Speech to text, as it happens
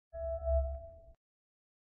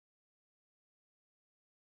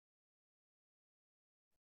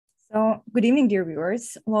So, good evening, dear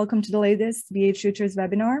viewers. Welcome to the latest BH Futures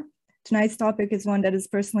webinar. Tonight's topic is one that is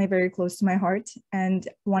personally very close to my heart and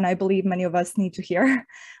one I believe many of us need to hear.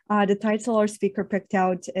 The title our speaker picked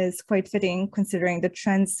out is quite fitting considering the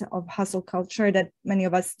trends of hustle culture that many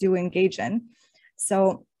of us do engage in.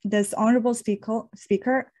 So, this honorable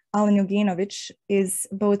speaker, Alen Juginovic, is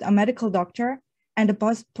both a medical doctor and a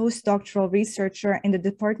postdoctoral researcher in the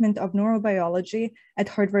Department of Neurobiology at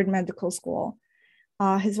Harvard Medical School.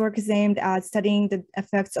 His work is aimed at studying the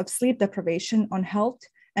effects of sleep deprivation on health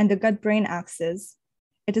and the gut-brain axis.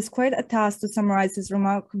 It is quite a task to summarize his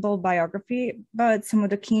remarkable biography, but some of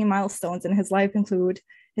the key milestones in his life include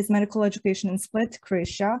his medical education in Split,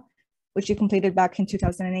 Croatia, which he completed back in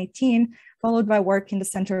 2018, followed by work in the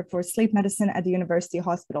Center for Sleep Medicine at the University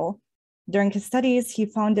Hospital. During his studies, he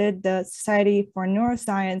founded the Society for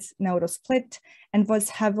Neuroscience, NeuroSplit, and was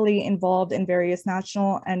heavily involved in various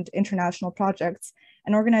national and international projects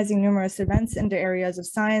and organizing numerous events in the areas of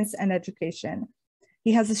science and education.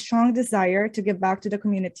 He has a strong desire to give back to the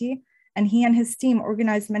community, and he and his team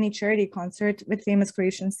organized many charity concerts with famous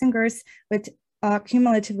Croatian singers, with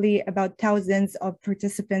cumulatively about thousands of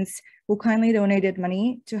participants who kindly donated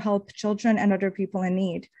money to help children and other people in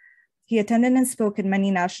need. He attended and spoke at many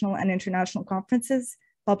national and international conferences,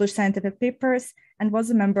 published scientific papers, and was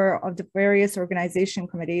a member of the various organization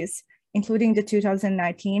committees, including the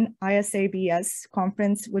 2019 ISABS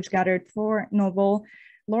conference, which gathered 4 Nobel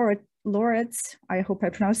laureates. I hope I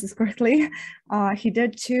pronounced this correctly. He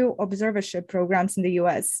did 2 observership programs in the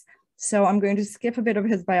US. So I'm going to skip a bit of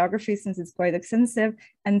his biography since it's quite extensive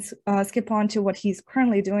and skip on to what he's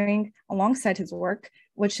currently doing alongside his work,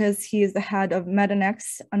 which is he is the head of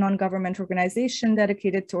MedAnnex, a non-government organization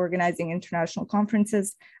dedicated to organizing international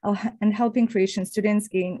conferences and helping Croatian students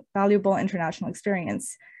gain valuable international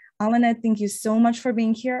experience. Alen, thank you so much for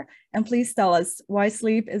being here, and please tell us why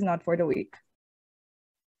sleep is not for the weak.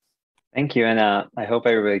 Thank you, and I hope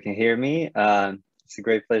everybody can hear me. It's a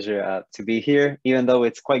great pleasure to be here, even though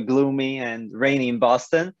it's quite gloomy and rainy in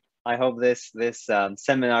Boston. I hope this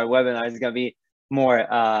webinar is going to be more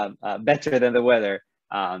better than the weather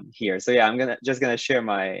here. So yeah, I'm just gonna share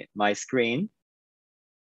my screen,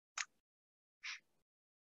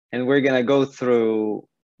 and we're gonna go through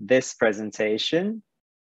this presentation.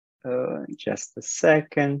 Just a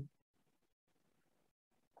second.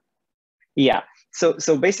 Yeah.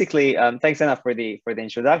 So basically, thanks enough for the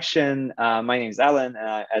introduction. My name is Alen,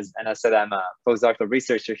 and as I said, I'm a postdoctoral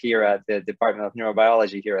researcher here at the Department of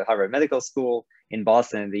Neurobiology here at Harvard Medical School in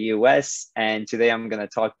Boston, in the US. And today I'm going to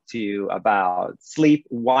talk to you about sleep,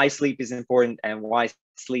 why sleep is important, and why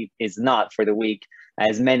sleep is not for the weak,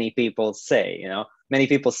 as many people say. You know, many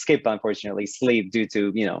people skip, unfortunately, sleep due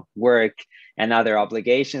to work and other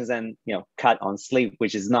obligations, and cut on sleep,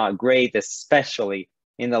 which is not great, especially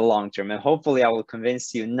in the long term. And hopefully I will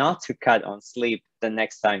convince you not to cut on sleep the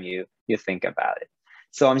next time you think about it.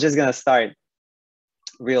 So I'm just gonna start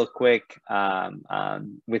real quick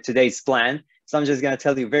with today's plan. So I'm just gonna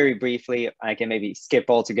tell you very briefly, I can maybe skip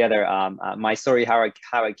altogether my story, how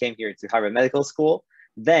I came here to Harvard Medical School.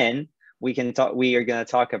 Then we are gonna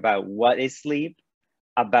talk about what is sleep,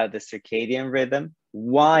 about the circadian rhythm,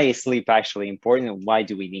 why is sleep actually important, and why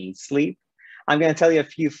do we need sleep? I'm going to tell you a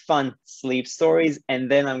few fun sleep stories, and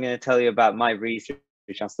then I'm going to tell you about my research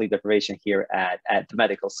on sleep deprivation here at the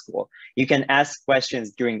medical school. You can ask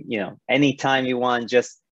questions during, any time you want.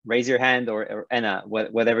 Just raise your hand or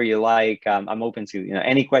whatever you like. I'm open to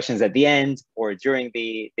any questions at the end or during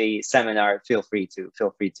the seminar. Feel free to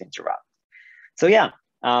interrupt. So yeah,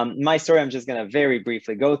 my story, I'm just going to very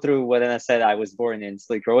briefly go through. What I said, I was born in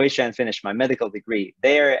Split, Croatia, and finished my medical degree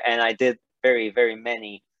there, and I did very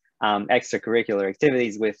many extracurricular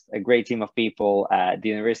activities with a great team of people at the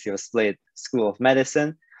University of Split School of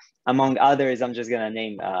Medicine. Among others, I'm just going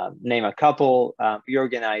to name a couple. We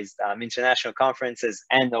organized international conferences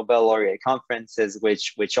and Nobel laureate conferences,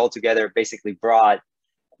 which altogether basically brought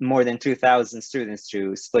more than 2,000 students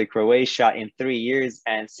to Split, Croatia in 3 years,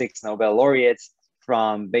 and 6 Nobel laureates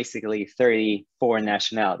from basically 34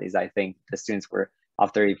 nationalities. I think the students were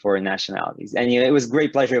of 34 nationalities. And it was a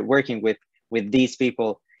great pleasure working with these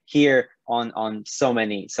people here on so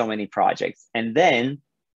many projects. And then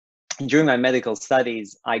during my medical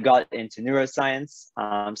studies, I got into neuroscience,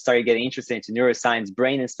 started getting interested into neuroscience,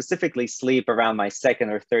 brain, and specifically sleep around my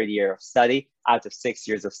 2nd or 3rd year of study out of 6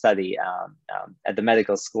 years of study at the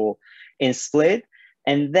medical school in Split.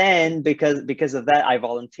 And then because of that, I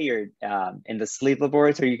volunteered in the sleep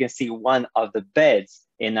laboratory. You can see one of the beds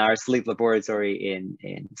in our sleep laboratory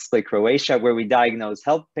in Split, Croatia, where we diagnose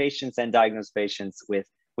health patients and diagnose patients with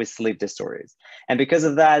with sleep disorders. And because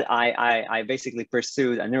of that, I basically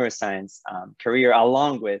pursued a neuroscience career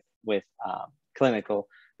along with clinical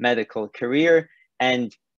medical career. And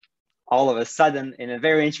all of a sudden, in a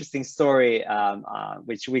very interesting story,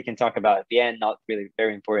 which we can talk about at the end, not really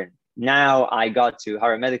very important. Now I got to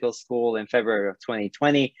Harvard Medical School in February of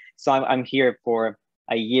 2020. So I'm here for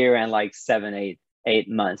a year and like 8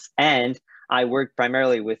 months. And I work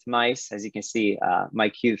primarily with mice, as you can see, my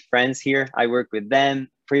cute friends here. I work with them.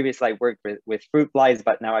 Previously, I worked with fruit flies,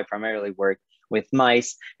 but now I primarily work with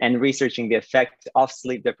mice and researching the effect of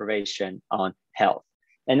sleep deprivation on health.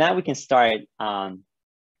 And now we can start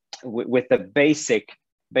with the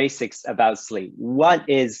basics about sleep. What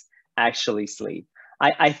is actually sleep?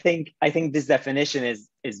 I think this definition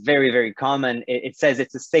is very, very common. It says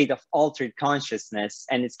it's a state of altered consciousness,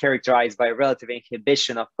 and it's characterized by a relative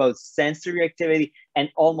inhibition of both sensory activity and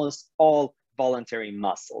almost all voluntary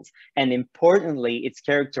muscles. And importantly, it's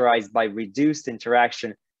characterized by reduced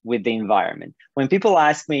interaction with the environment. When people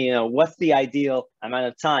ask me, what's the ideal amount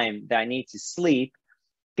of time that I need to sleep,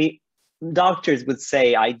 doctors would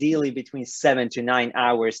say ideally between 7 to 9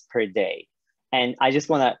 hours per day. And I just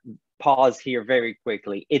want to pause here very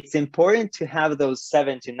quickly. It's important to have those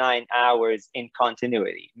 7 to 9 hours in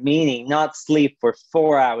continuity, meaning not sleep for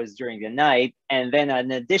 4 hours during the night and then an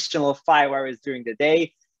additional 5 hours during the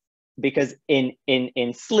day, because in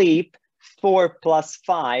sleep, 4 plus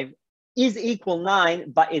 5 is equal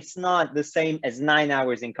 9, but it's not the same as 9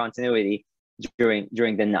 hours in continuity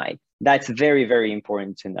during the night. That's very, very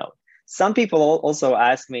important to know. Some people also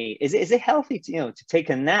ask me, is it healthy to take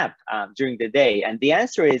a nap during the day? And the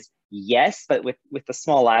answer is yes, but with a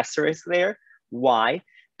small asterisk there. Why?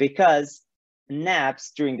 Because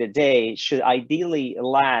naps during the day should ideally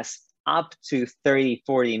last up to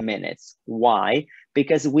 30-40 minutes. Why?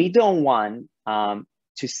 Because we don't want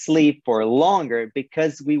to sleep for longer,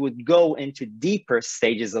 because we would go into deeper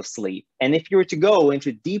stages of sleep. And if you were to go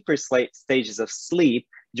into deeper stages of sleep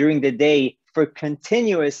during the day for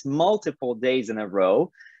continuous multiple days in a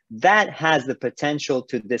row, that has the potential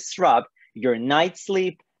to disrupt your night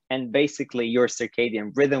sleep and basically your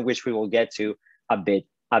circadian rhythm, which we will get to a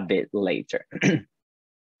bit later.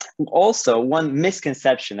 Also, one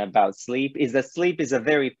misconception about sleep is that sleep is a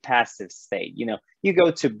very passive state. You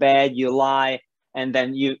go to bed, you lie, and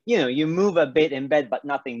then you move a bit in bed, but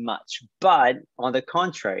nothing much. But on the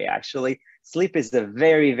contrary, actually, sleep is a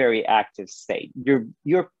very, very active state.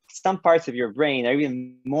 Some parts of your brain are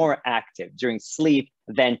even more active during sleep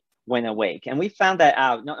than when awake. And we found that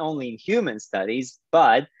out not only in human studies,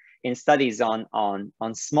 but in studies on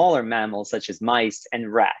smaller mammals such as mice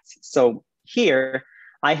and rats. So here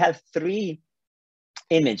I have 3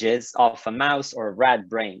 images of a mouse or a rat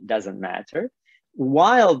brain, doesn't matter,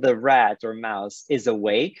 while the rat or mouse is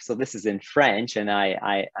awake. So this is in French, and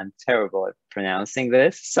I'm terrible at pronouncing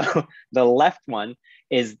this. So the left one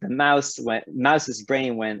is the mouse's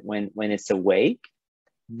brain when it's awake.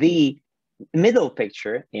 The middle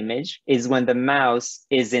picture image is when the mouse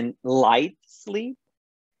is in light sleep,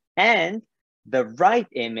 and the right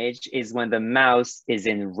image is when the mouse is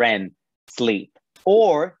in REM sleep,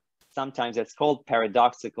 or sometimes it's called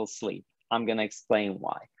paradoxical sleep. I'm going to explain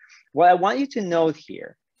why. What I want you to note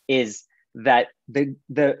here is that the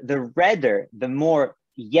redder, the more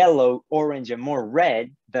yellow, orange, and more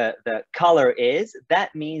red the color is,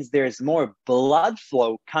 that means there's more blood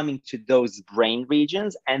flow coming to those brain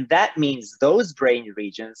regions. And that means those brain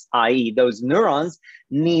regions, i.e. those neurons,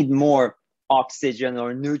 need more oxygen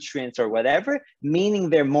or nutrients or whatever, meaning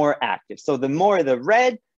they're more active. So the more the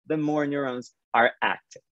red, the more neurons are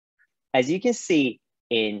active. As you can see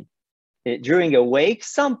during awake,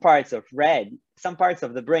 some parts of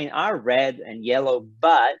the brain are red and yellow,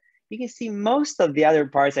 but you can see most of the other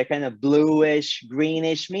parts are kind of bluish,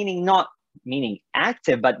 greenish, meaning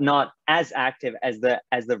active, but not as active as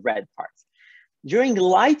the red parts. During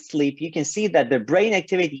light sleep, you can see that the brain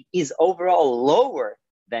activity is overall lower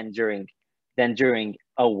than during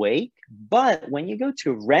awake. But when you go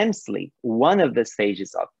to REM sleep, one of the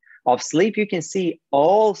stages of sleep, you can see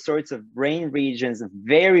all sorts of brain regions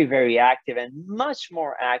very, very active and much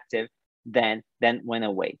more active than when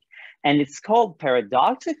awake. And it's called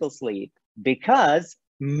paradoxical sleep because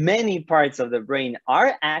many parts of the brain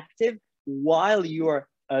are active while you're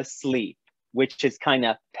asleep, which is kind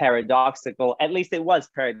of paradoxical. At least it was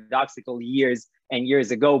paradoxical years and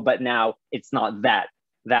years ago, but now it's not that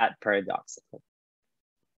paradoxical.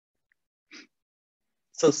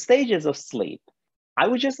 So stages of sleep. I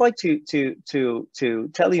would just like to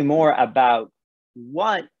tell you more about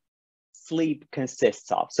what sleep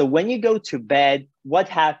consists of. So when you go to bed, what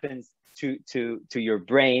happens to your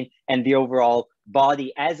brain and the overall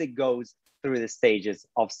body as it goes through the stages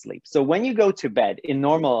of sleep. So when you go to bed in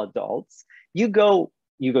normal adults, you go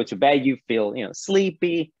to bed, you feel,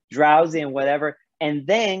 sleepy, drowsy and whatever. And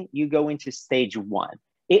then you go into stage 1.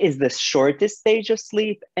 It is the shortest stage of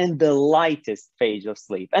sleep and the lightest stage of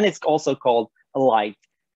sleep. And it's also called light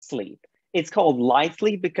sleep. It's called light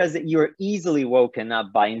sleep because you're easily woken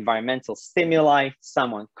up by environmental stimuli,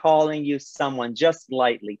 someone calling you, someone just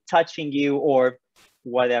lightly touching you, or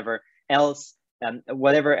whatever else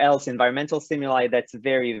environmental stimuli that's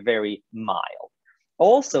very, very mild.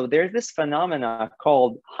 Also, there's this phenomena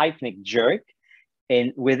called hypnic jerk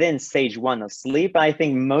within stage 1 of sleep. I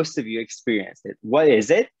think most of you experienced it. What is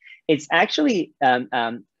it? It's actually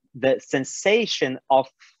the sensation of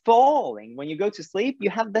falling. When you go to sleep, you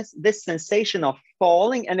have this sensation of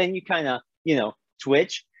falling, and then you kind of,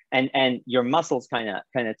 twitch, and your muscles kind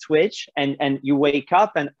of twitch, and you wake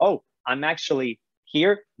up and, oh, I'm actually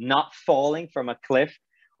here, not falling from a cliff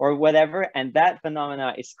or whatever. And that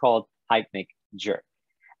phenomena is called hypnic jerk.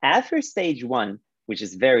 After stage 1, which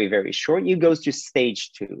is very, very short, you go to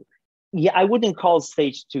stage 2. Yeah, I wouldn't call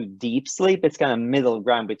stage 2 deep sleep. It's kind of middle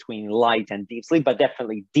ground between light and deep sleep, but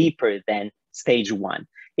definitely deeper than stage 1.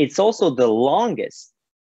 It's also the longest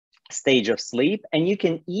stage of sleep, and you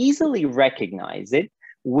can easily recognize it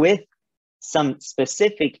with some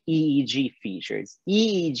specific EEG features.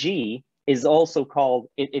 EEG is also called,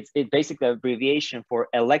 it's basically an abbreviation for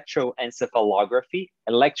electroencephalography,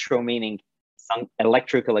 electro meaning some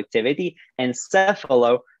electrical activity, and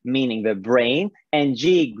cephalo meaning the brain, and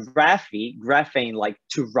graphene like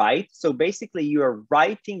to write. So basically you are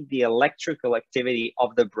writing the electrical activity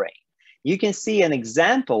of the brain. You can see an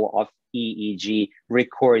example of EEG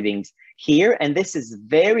recordings here, and this is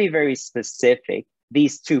very, very specific.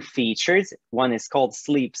 These two features, one is called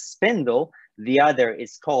sleep spindle, the other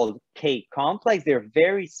is called K complex. They're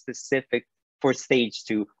very specific for stage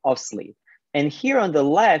 2 of sleep. And here on the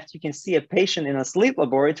left, you can see a patient in a sleep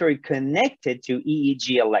laboratory connected to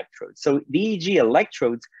EEG electrodes. So the EEG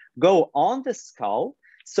electrodes go on the skull,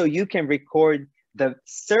 so you can record the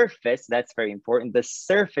surface, that's very important, the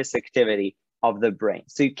surface activity of the brain.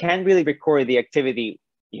 So you can't really record the activity,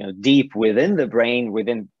 deep within the brain,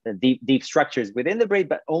 within the deep structures within the brain,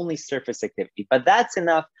 but only surface activity. But that's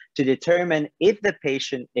enough to determine if the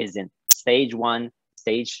patient is in stage 1,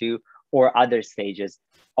 stage 2, or other stages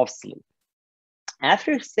of sleep.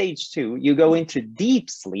 After stage 2, you go into deep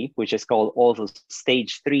sleep, which is called also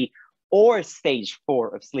stage 3 or stage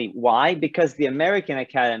 4 of sleep. Why? Because the American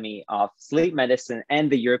Academy of Sleep Medicine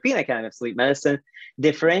and the European Academy of Sleep Medicine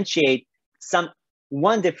differentiate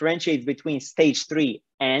one differentiates between stage 3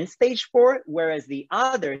 and stage 4, whereas the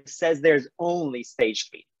other says there's only stage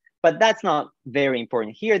 3. But that's not very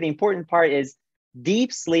important here. The important part is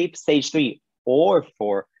deep sleep, stage 3 or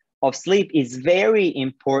 4 of sleep is very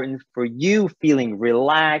important for you feeling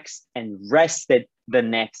relaxed and rested the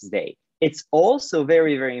next day. It's also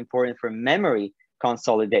very, very important for memory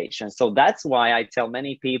consolidation. So that's why I tell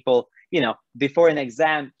many people, before an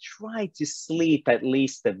exam, try to sleep at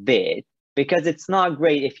least a bit, because it's not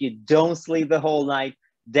great if you don't sleep the whole night,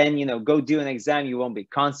 then, go do an exam, you won't be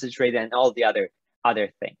concentrated and all the other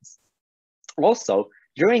things. Also,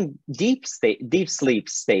 during deep sleep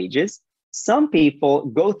stages, some people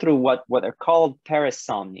go through what are called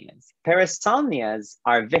parasomnias. Parasomnias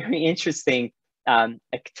are very interesting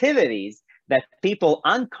activities that people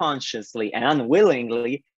unconsciously and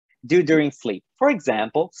unwillingly do during sleep. For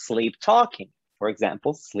example, sleep talking. For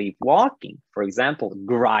example, sleepwalking. For example,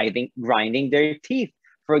 grinding their teeth.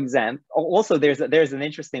 For example, also there's an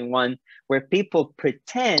interesting one where people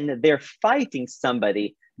pretend they're fighting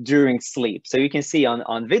somebody during sleep. So you can see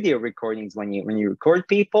on video recordings when you record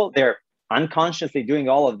people, they're unconsciously doing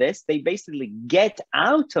all of this. They basically get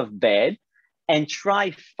out of bed and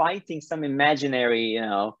try fighting some imaginary,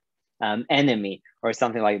 enemy or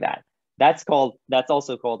something like that. That's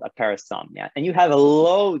also called a parasomnia. And you have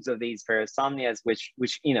loads of these parasomnias, which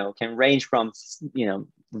can range from,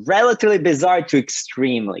 relatively bizarre to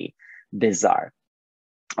extremely bizarre.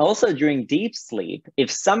 Also, during deep sleep, if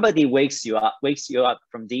somebody wakes you up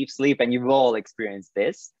from deep sleep, and you've all experienced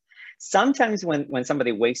this, sometimes when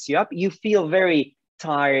somebody wakes you up, you feel very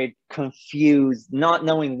tired, confused, not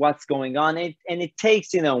knowing what's going on. And it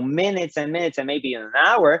takes, minutes and minutes and maybe an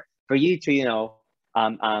hour for you to,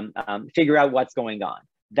 figure out what's going on.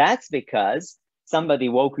 That's because somebody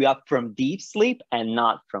woke you up from deep sleep and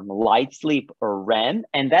not from light sleep or REM.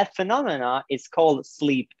 And that phenomena is called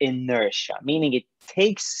sleep inertia, meaning it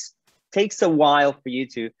takes a while for you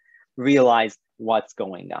to realize what's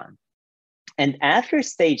going on. And after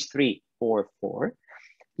stage 3 or 4,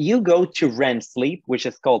 you go to REM sleep, which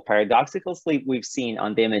is called paradoxical sleep. We've seen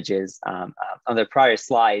on the images on the prior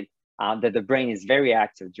slide that the brain is very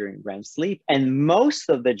active during REM sleep, and most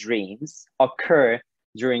of the dreams occur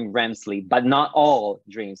during REM sleep, but not all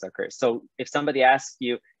dreams occur. So if somebody asks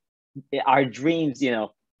you, are dreams,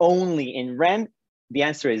 only in REM? The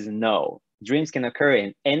answer is no. Dreams can occur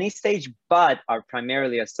in any stage, but are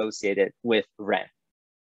primarily associated with REM.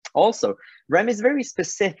 Also, REM is very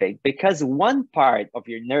specific because one part of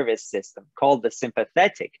your nervous system, called the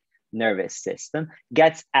sympathetic nervous system,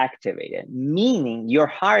 gets activated, meaning your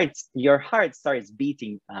heart starts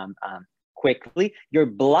beating quickly, your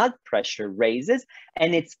blood pressure raises,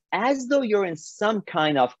 and it's as though you're in some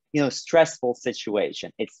kind of stressful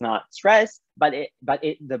situation. It's not stress, but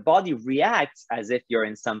the body reacts as if you're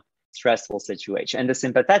in some stressful situation. And the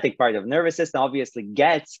sympathetic part of the nervous system obviously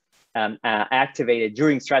gets activated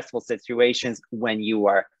during stressful situations when you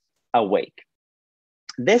are awake.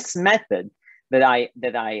 This method that I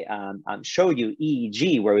show you,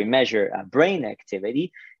 EEG, where we measure brain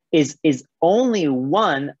activity, is only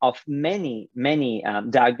one of many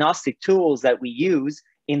diagnostic tools that we use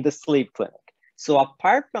in the sleep clinic. So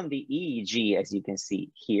apart from the EEG, as you can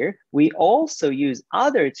see here, we also use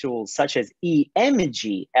other tools such as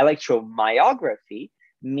EMG, electromyography,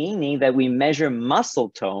 meaning that we measure muscle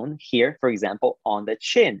tone here, for example, on the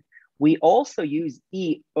chin. We also use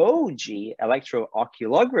EOG,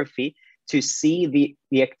 electrooculography, to see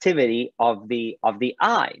the activity of the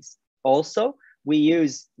eyes. Also, we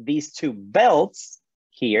use these two belts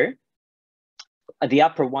here. The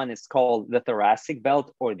upper one is called the thoracic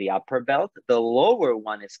belt or the upper belt. The lower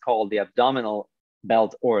one is called the abdominal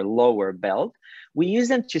belt or lower belt. We use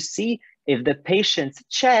them to see if the patient's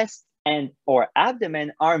chest and or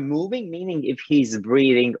abdomen are moving, meaning if he's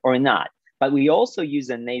breathing or not. But we also use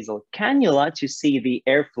a nasal cannula to see the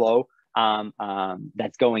airflow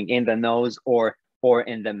that's going in the nose or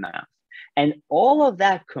in the mouth. And all of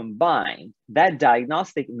that combined, that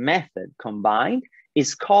diagnostic method combined,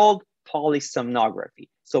 is called polysomnography.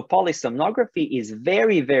 So polysomnography is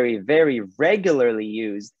very, very, very regularly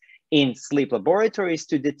used in sleep laboratories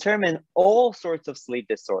to determine all sorts of sleep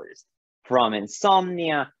disorders, from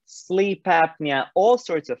insomnia, sleep apnea, all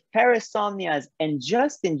sorts of parasomnias, and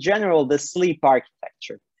just in general, the sleep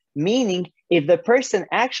architecture. Meaning, if the person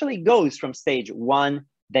actually goes from stage 1,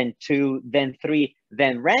 then 2, then 3,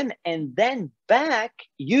 then REM, and then back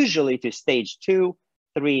usually to stage 2,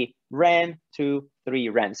 3, REM, 2, 3,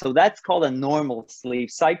 REM. So that's called a normal sleep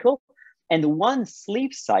cycle. And one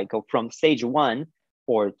sleep cycle from stage 1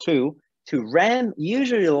 or 2 to REM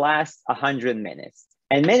usually lasts 100 minutes.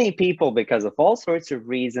 And many people, because of all sorts of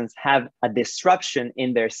reasons, have a disruption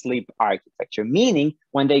in their sleep architecture, meaning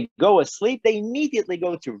when they go asleep, they immediately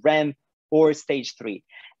go to REM or stage 3.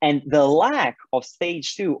 And the lack of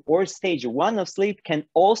stage 2 or stage 1 of sleep can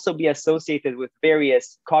also be associated with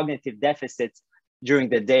various cognitive deficits during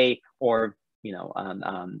the day or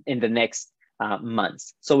in the next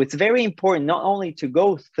months. So it's very important not only to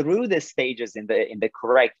go through the stages in the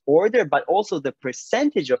correct order, but also the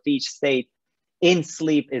percentage of each state in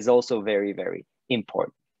sleep is also very, very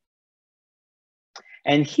important.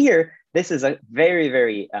 And here, this is a very,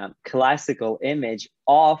 very classical image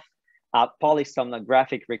of a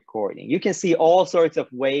polysomnographic recording. You can see all sorts of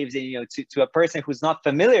waves, and to a person who's not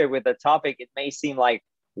familiar with the topic, it may seem like,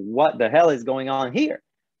 what the hell is going on here?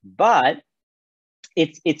 But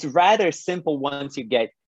it's rather simple once you get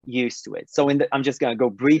used to it. So I'm just going to go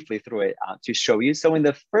briefly through it to show you. So in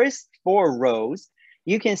the first 4 rows,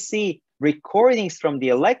 you can see recordings from the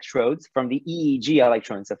electrodes, from the EEG,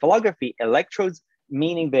 electroencephalography electrodes,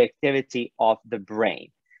 meaning the activity of the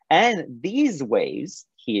brain. And these waves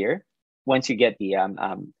here, once you get the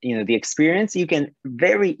the experience, you can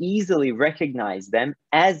very easily recognize them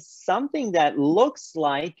as something that looks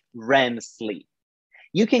like REM sleep.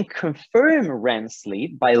 You can confirm REM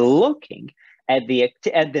sleep by looking at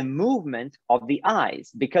the movement of the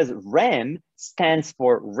eyes, because REM stands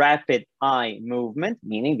for rapid eye movement,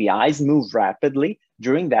 meaning the eyes move rapidly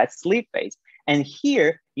during that sleep phase. And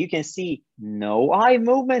here you can see no eye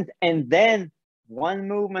movement, and then one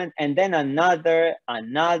movement, and then another.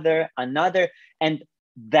 And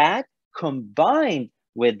that combined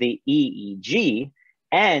with the EEG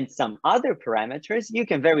and some other parameters, you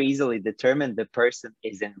can very easily determine the person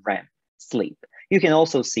is in REM sleep. You can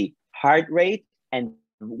also see heart rate, and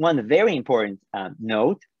one very important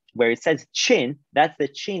note where it says chin, that's the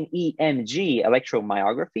chin EMG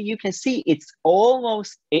electromyography. You can see it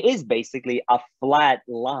is basically a flat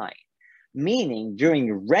line, meaning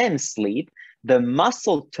during REM sleep, the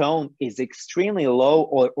muscle tone is extremely low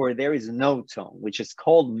or there is no tone, which is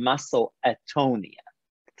called muscle atonia.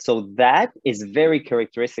 So that is very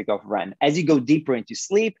characteristic of REM. As you go deeper into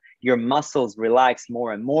sleep, your muscles relax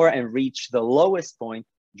more and more and reach the lowest point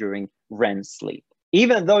during REM sleep,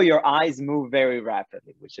 even though your eyes move very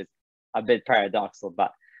rapidly, which is a bit paradoxical,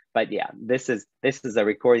 but yeah, this is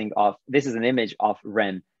an image of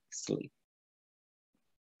REM sleep.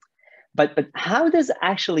 But how does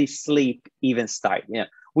actually sleep even start? You know,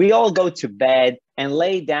 we all go to bed and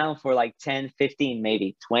lay down for like 10, 15,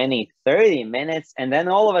 maybe 20, 30 minutes. And then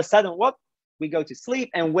all of a sudden, whoop, we go to sleep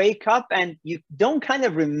and wake up and you don't kind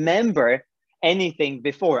of remember anything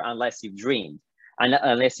before unless you've dreamed,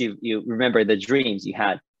 unless you remember the dreams you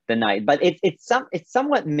had the night. But it's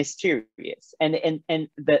somewhat mysterious. And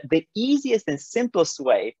the easiest and simplest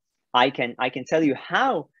way I can tell you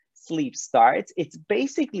how sleep starts, it's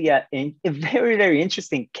basically a very, very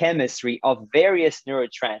interesting chemistry of various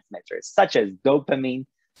neurotransmitters, such as dopamine,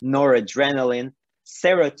 noradrenaline,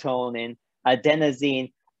 serotonin,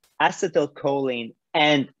 adenosine, acetylcholine,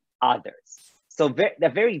 and others. So a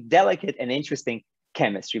very delicate and interesting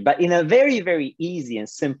chemistry, but in a very, very easy and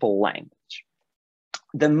simple language.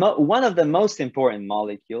 One of the most important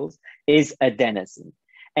molecules is adenosine.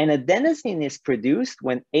 And adenosine is produced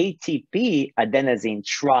when ATP, adenosine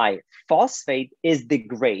triphosphate, is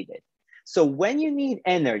degraded. So when you need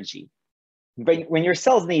energy, when your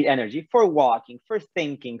cells need energy for walking, for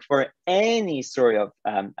thinking, for any sort of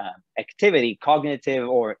activity, cognitive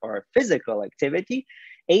or physical activity,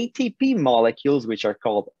 ATP molecules, which are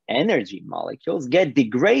called energy molecules, get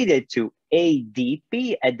degraded to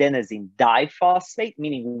ADP, adenosine diphosphate,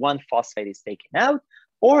 meaning one phosphate is taken out,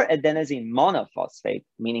 or adenosine monophosphate,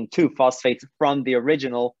 meaning two phosphates from the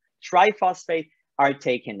original triphosphate are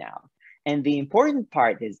taken out. And the important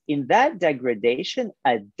part is in that degradation,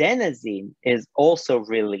 adenosine is also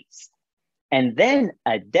released. And then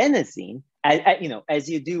adenosine, as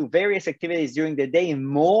you do various activities during the day,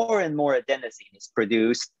 more and more adenosine is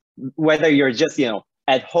produced, whether you're just,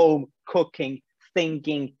 at home, cooking,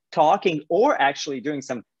 thinking, talking, or actually doing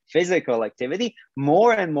some physical activity,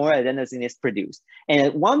 more and more adenosine is produced. And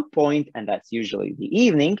at one point, and that's usually the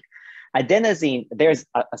evening, adenosine, there's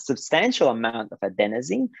a substantial amount of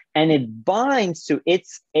adenosine, and it binds to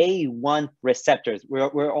its A1 receptors.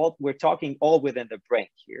 We're talking all within the brain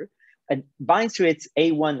here. It binds to its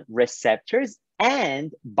A1 receptors,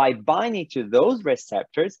 and by binding to those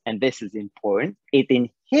receptors, and this is important, it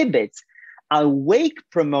inhibits a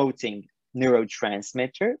wake-promoting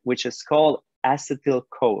neurotransmitter, which is called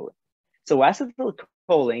acetylcholine. So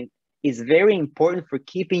acetylcholine is very important for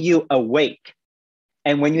keeping you awake.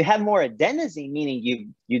 And when you have more adenosine,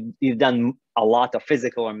 meaning you've done a lot of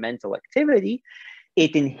physical or mental activity,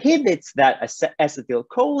 it inhibits that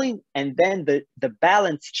acetylcholine, and then the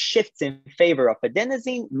balance shifts in favor of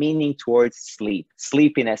adenosine, meaning towards sleep,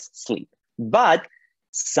 sleepiness, sleep. But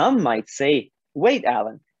some might say, wait,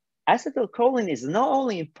 Alen, acetylcholine is not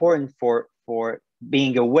only important for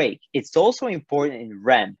being awake, it's also important in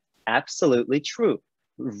REM. Absolutely true.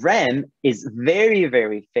 REM is very,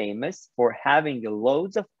 very famous for having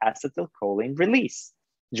loads of acetylcholine release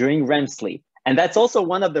during REM sleep. And that's also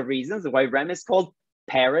one of the reasons why REM is called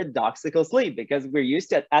paradoxical sleep, because we're used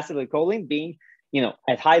to acetylcholine being,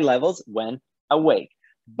 at high levels when awake.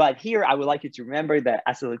 But here, I would like you to remember that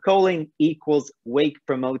acetylcholine equals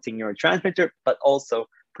wake-promoting neurotransmitter, but also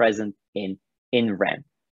present in REM.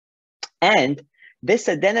 And this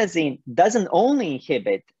adenosine doesn't only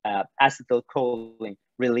inhibit acetylcholine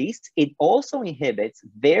release, it also inhibits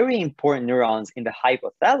very important neurons in the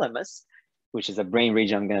hypothalamus, which is a brain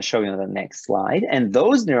region I'm going to show you on the next slide. And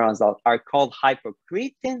those neurons are called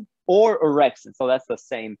hypocretin or orexin. So that's the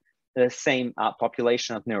same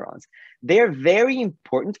population of neurons. They're very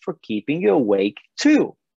important for keeping you awake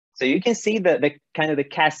too. So you can see the kind of the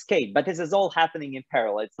cascade, but this is all happening in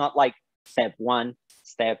parallel. It's not like step 1,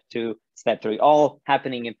 step 2, step 3, all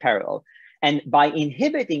happening in parallel. And by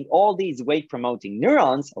inhibiting all these wake-promoting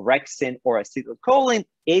neurons, orexin or acetylcholine,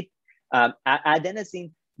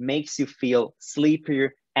 adenosine makes you feel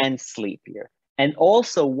sleepier and sleepier. And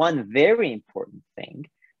also one very important thing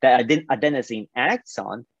that adenosine acts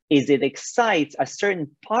on is it excites a certain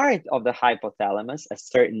part of the hypothalamus, a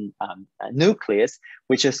certain nucleus,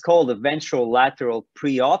 which is called the ventrolateral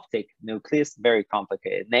preoptic nucleus, very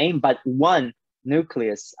complicated name, but one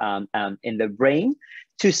nucleus in the brain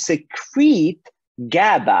to secrete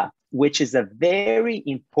GABA, which is a very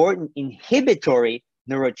important inhibitory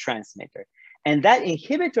neurotransmitter. And that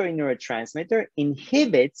inhibitory neurotransmitter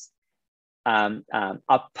inhibits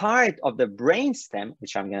a part of the brainstem,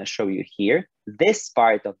 which I'm going to show you here, this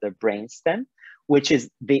part of the brainstem, which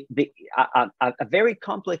is a very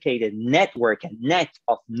complicated network, a net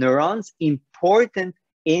of neurons important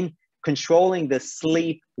in controlling the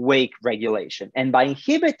sleep-wake regulation. And by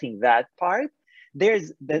inhibiting that part,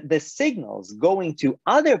 there's the signals going to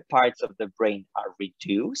other parts of the brain are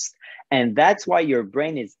reduced. And that's why your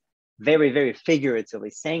brain is very, very figuratively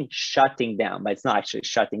saying shutting down, but it's not actually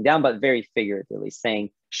shutting down, but very figuratively saying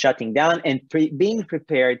shutting down and being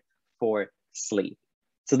prepared for sleep.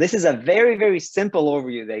 So this is a very, very simple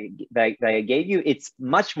overview that I gave you. It's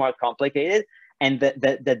much more complicated. And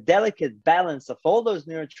the delicate balance of all those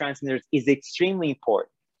neurotransmitters is extremely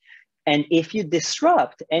important. And if you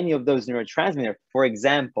disrupt any of those neurotransmitters, for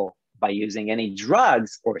example, by using any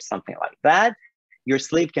drugs or something like that, your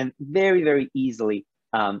sleep can very, very easily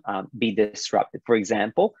be disrupted. For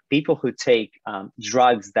example, people who take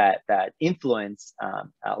drugs that influence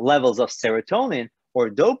levels of serotonin or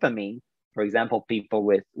dopamine, for example, people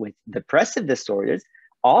with depressive disorders,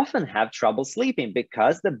 often have trouble sleeping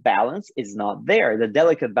because the balance is not there. The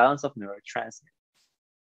delicate balance of neurotransmitters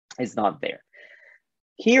is not there.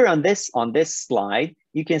 Here on this slide,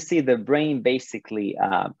 you can see the brain basically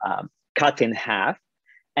cut in half.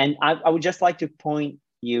 And I would just like to point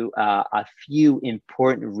you a few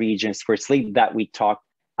important regions for sleep that we talked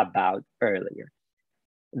about earlier.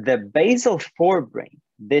 The basal forebrain,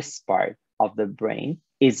 this part of the brain,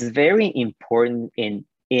 is very important in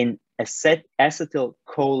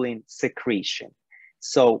acetylcholine secretion.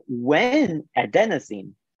 So when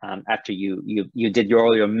adenosine, after you did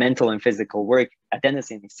all your mental and physical work,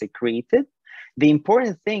 adenosine is secreted. The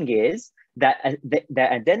important thing is that the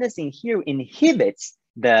adenosine here inhibits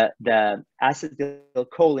the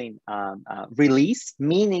acetylcholine release,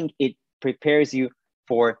 meaning it prepares you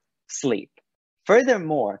for sleep.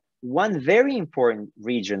 Furthermore, one very important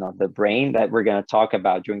region of the brain that we're going to talk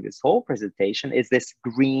about during this whole presentation is this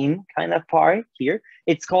green kind of part here.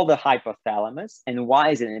 It's called the hypothalamus. And why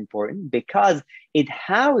is it important? Because it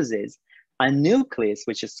houses a nucleus,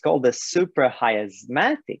 which is called the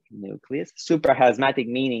suprachiasmatic nucleus. Suprachiasmatic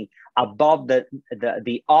meaning above the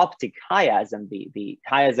optic chiasm, the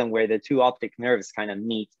chiasm where the two optic nerves kind of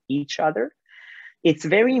meet each other. It's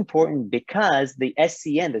very important because the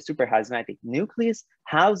SCN, the suprachiasmatic nucleus,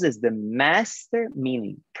 houses the master,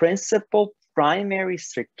 meaning principal primary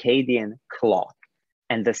circadian clock.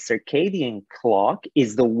 And the circadian clock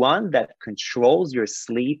is the one that controls your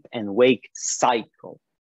sleep and wake cycle,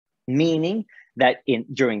 meaning that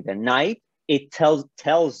during the night, it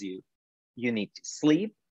tells you you need to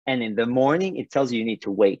sleep. And in the morning, it tells you need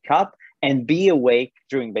to wake up and be awake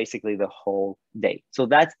during basically the whole day. So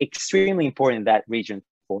that's extremely important, that region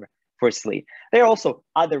for sleep. There are also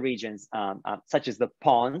other regions, such as the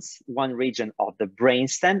pons, one region of the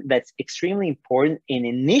brainstem that's extremely important in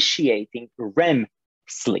initiating REM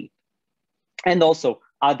sleep. And also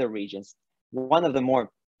other regions. One of the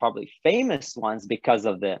more probably famous ones because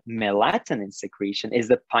of the melatonin secretion is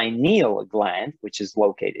the pineal gland, which is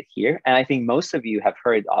located here. And I think most of you have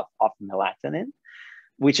heard of melatonin,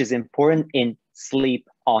 which is important in sleep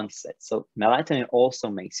onset. So melatonin also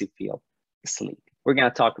makes you feel sleepy. We're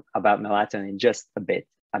going to talk about melatonin just a bit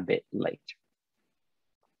later.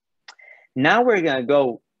 Now we're going to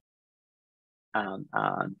go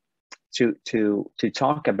to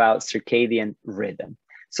talk about circadian rhythm.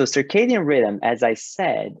 So circadian rhythm, as I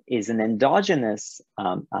said, is an endogenous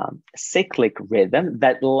cyclic rhythm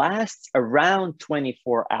that lasts around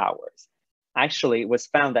 24 hours. Actually, it was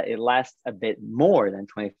found that it lasts a bit more than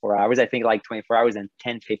 24 hours. I think like 24 hours and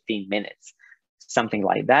 10, 15 minutes, something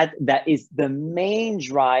like that. That is the main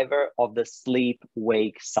driver of the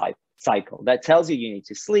sleep-wake cycle. That tells you need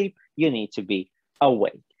to sleep, you need to be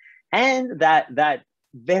awake. And that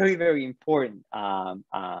very, very important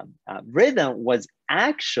rhythm was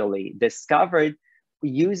actually discovered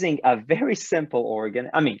using a very simple organ.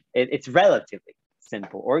 I mean, it's relatively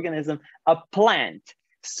simple organism, a plant.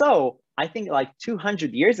 So I think like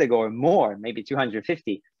 200 years ago or more, maybe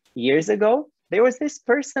 250 years ago, there was this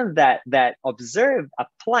person that observed a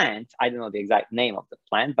plant. I don't know the exact name of the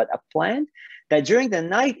plant, but a plant that during the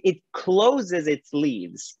night, it closes its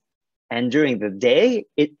leaves. And during the day,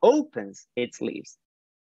 it opens its leaves.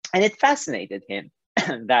 And it fascinated him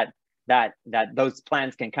that those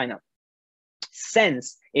plants can kind of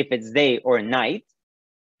sense if it's day or night.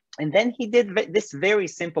 And then he did this very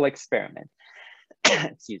simple experiment.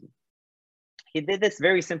 Excuse me. He did this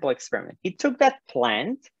very simple experiment. He took that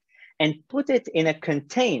plant and put it in a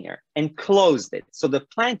container and closed it. So the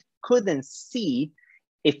plant couldn't see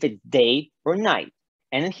if it's day or night.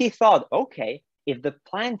 And he thought, okay, if the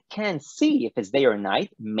plant can't see if it's day or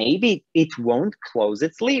night, maybe it won't close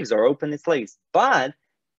its leaves or open its leaves. But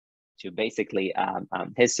to basically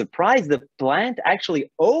his surprise, the plant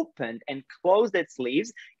actually opened and closed its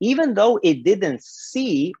leaves, even though it didn't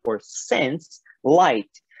see or sense light,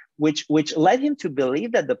 which led him to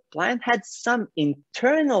believe that the plant had some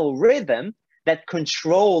internal rhythm that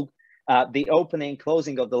controlled the opening and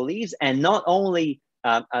closing of the leaves, and not only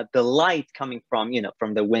the light coming from,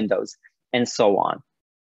 from the windows and so on.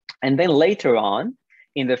 And then later on,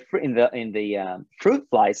 in the fruit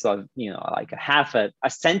fly, so like a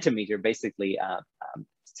centimeter, basically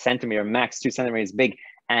centimeter max 2 centimeters big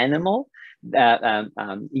animal,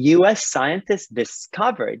 U.S. scientists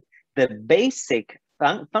discovered the basic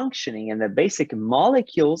functioning and the basic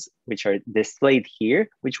molecules, which are displayed here,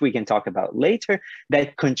 which we can talk about later,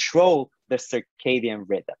 that control the circadian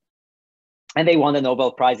rhythm. And they won the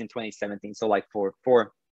Nobel Prize in 2017, so like four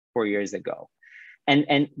years ago.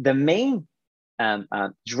 And the main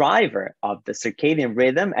driver of the circadian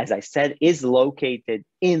rhythm, as I said, is located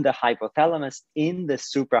in the hypothalamus, in the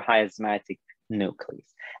suprachiasmatic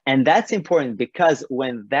nucleus. And that's important because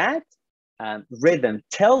when that rhythm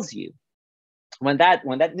tells you, when that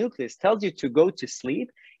nucleus tells you to go to sleep,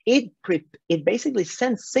 it basically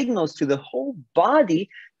sends signals to the whole body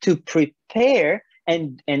to prepare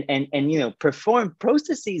and perform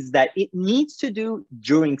processes that it needs to do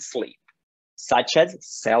during sleep, such as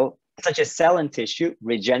cell and tissue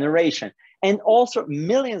regeneration, and also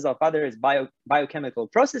millions of other biochemical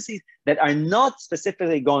processes that are not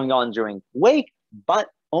specifically going on during wake, but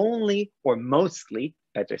only, or mostly,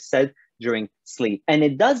 better said, during sleep. And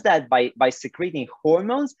it does that by secreting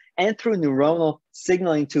hormones and through neuronal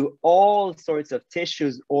signaling to all sorts of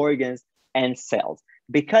tissues, organs, and cells.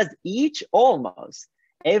 Because almost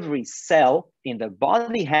every cell in the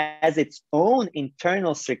body has its own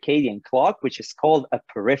internal circadian clock, which is called a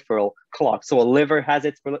peripheral clock. So a liver has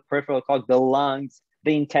its peripheral clock, the lungs,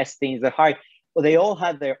 the intestines, the heart, well, they all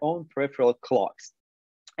have their own peripheral clocks.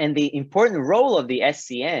 And the important role of the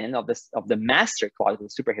SCN, of the master clock, the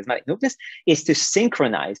suprachiasmatic nucleus, is to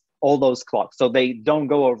synchronize all those clocks so they don't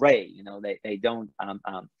go array. They don't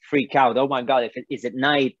freak out. Oh my God, is it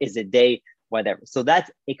night? Is it day? Whatever. So that's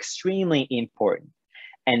extremely important.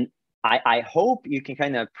 And I hope you can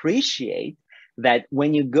kind of appreciate that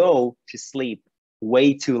when you go to sleep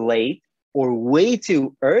way too late or way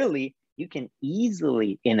too early, you can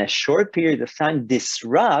easily, in a short period of time,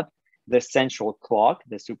 disrupt the central clock,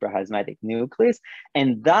 the suprachiasmatic nucleus,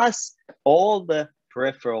 and thus all the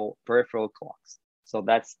peripheral clocks. So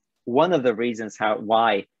that's one of the reasons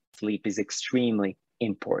why sleep is extremely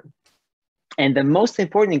important. And the most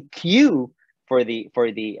important cue for the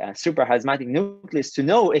suprachiasmatic nucleus to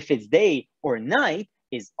know if it's day or night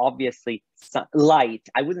is obviously light.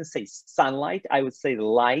 I wouldn't say sunlight, I would say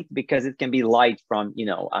light, because it can be light from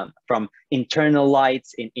internal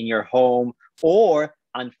lights in your home, or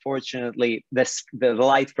unfortunately the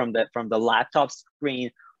light from the laptop screen,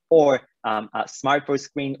 or a smartphone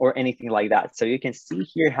screen, or anything like that. So you can see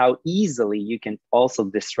here how easily you can also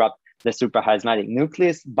disrupt the suprachiasmatic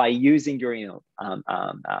nucleus by using your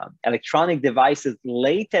electronic devices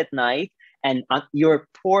late at night, and your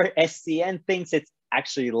poor SCN thinks it's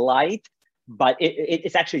actually light, but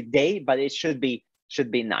it's actually day, but it should be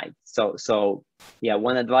night. So yeah,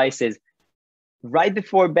 one advice is right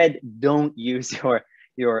before bed, don't use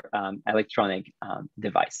your electronic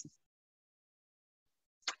devices.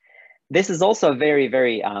 This is also a very,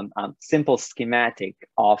 very simple schematic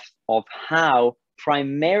of how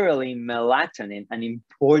primarily melatonin, an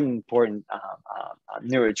important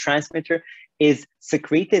neurotransmitter, is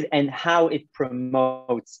secreted and how it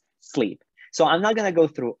promotes sleep. So I'm not going to go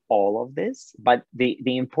through all of this, but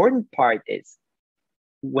the important part is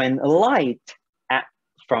when light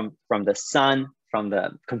from the sun, from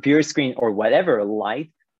the computer screen, or whatever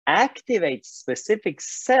light activates specific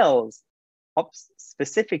cells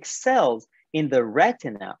in the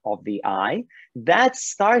retina of the eye, that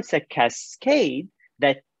starts a cascade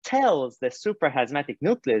that tells the suprachiasmatic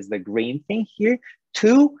nucleus, the green thing here,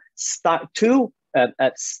 to start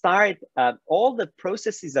all the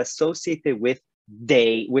processes associated with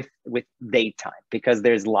daytime, because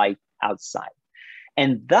there's light outside.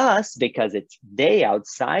 And thus, because it's day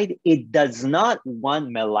outside, it does not want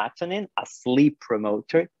melatonin, a sleep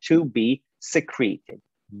promoter, to be secreted.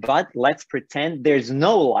 But let's pretend there's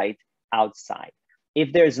no light outside.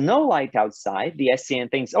 If there's no light outside, the SCN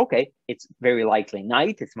thinks, okay, it's very likely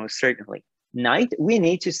night, it's most certainly night, we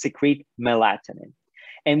need to secrete melatonin.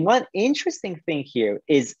 And one interesting thing here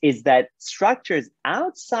is that structures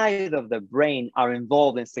outside of the brain are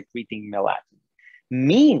involved in secreting melatonin,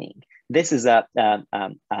 meaning this is a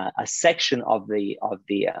section of the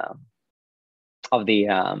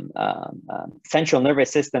central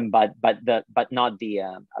nervous system, but not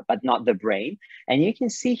the brain. And you can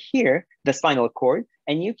see here the spinal cord,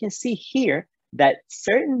 and you can see here that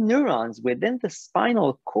certain neurons within the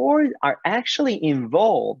spinal cord are actually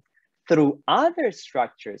involved through other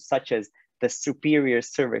structures, such as the superior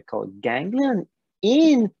cervical ganglion,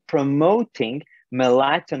 in promoting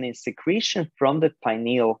melatonin secretion from the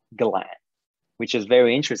pineal gland, which is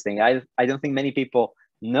very interesting. I don't think many people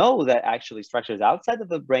know that actually structures outside of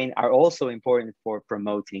the brain are also important for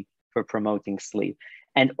promoting sleep.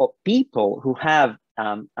 And people who have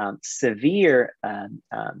severe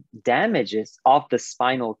damages of the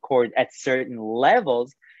spinal cord at certain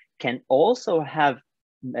levels can also have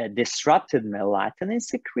disrupted melatonin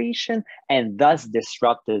secretion and thus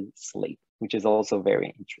disrupted sleep, which is also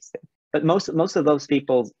very interesting. But most of those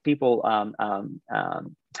people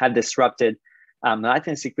have disrupted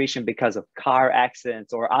melatonin secretion because of car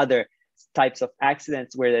accidents or other types of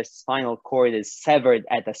accidents where the spinal cord is severed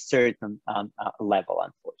at a certain level,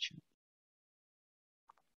 unfortunately.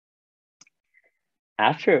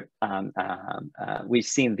 After we've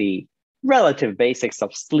seen the relative basics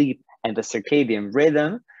of sleep and the circadian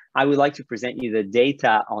rhythm, I would like to present you the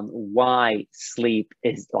data on why sleep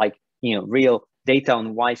is real data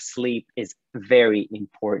on why sleep is very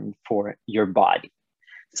important for your body.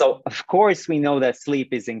 So of course, we know that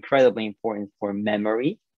sleep is incredibly important for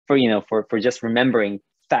memory, for just remembering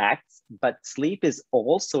facts, but sleep is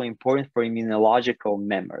also important for immunological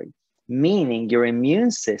memory, meaning your immune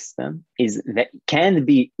system can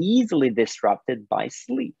be easily disrupted by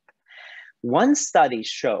sleep. One study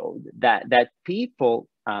showed that people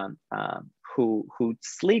who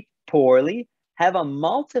sleep poorly have a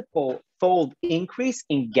multiple-fold increase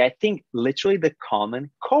in getting literally the common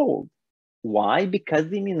cold. Why? Because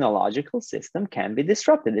the immunological system can be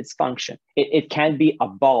disrupted, its function. It can be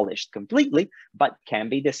abolished completely, but can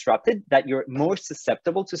be disrupted, that you're more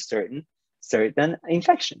susceptible to certain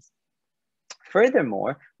infections.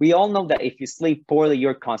 Furthermore, we all know that if you sleep poorly,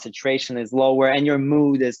 your concentration is lower and your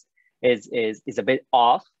mood is a bit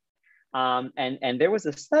off. And there was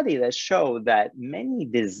a study that showed that many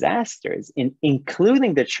disasters,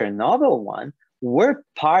 including the Chernobyl one, were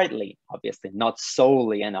partly, obviously not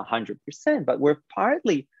solely and 100%, but were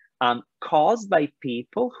partly caused by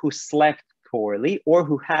people who slept poorly or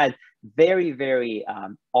who had very, very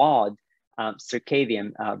odd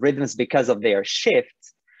circadian rhythms because of their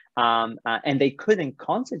shifts. And they couldn't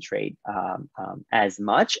concentrate as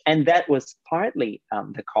much. And that was partly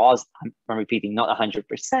the cause, I'm repeating, not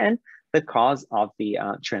 100%, the cause of the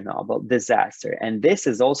Chernobyl disaster. And this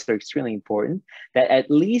is also extremely important, that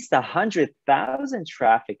at least 100,000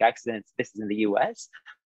 traffic accidents, this is in the US,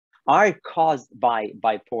 are caused by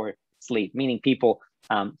poor sleep, meaning people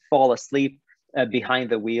fall asleep behind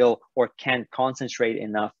the wheel or can't concentrate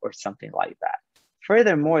enough or something like that.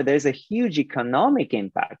 Furthermore, there's a huge economic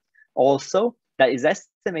impact also that is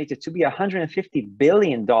estimated to be $150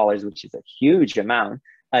 billion, which is a huge amount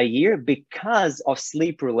a year, because of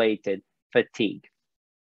sleep-related fatigue.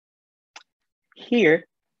 Here,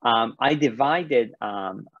 I divided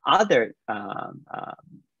other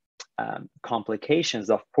complications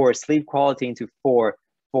of poor sleep quality into four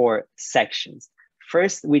sections.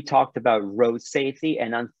 First, we talked about road safety,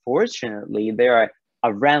 and unfortunately, there are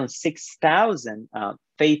around 6,000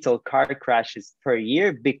 fatal car crashes per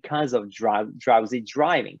year because of drowsy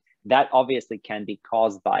driving. That obviously can be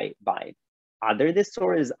caused by other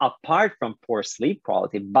disorders apart from poor sleep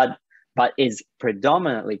quality, but is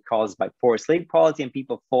predominantly caused by poor sleep quality, and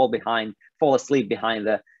people fall asleep behind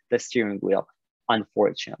the steering wheel,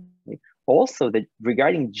 unfortunately. Also,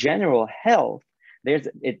 regarding general health,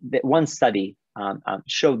 one study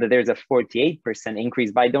showed that there's a 48%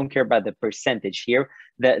 increase, but I don't care about the percentage here.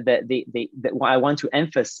 What I want to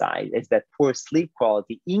emphasize is that poor sleep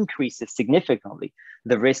quality increases significantly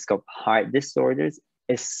the risk of heart disorders,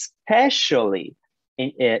 especially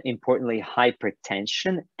importantly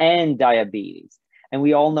hypertension and diabetes. And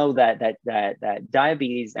we all know that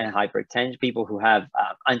diabetes and hypertension, people who have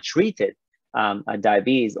untreated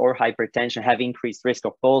diabetes or hypertension, have increased risk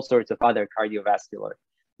of all sorts of other cardiovascular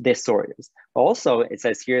disorders. Also, it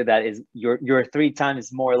says here that you're 3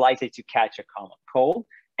 times more likely to catch a common cold.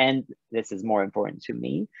 And this is more important to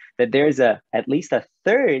me, that there's at least a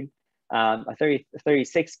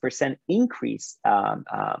 36% increase in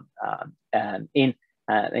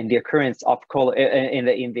the occurrence of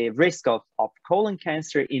in the risk of colon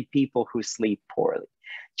cancer in people who sleep poorly.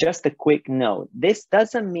 Just a quick note, this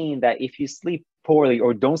doesn't mean that if you sleep poorly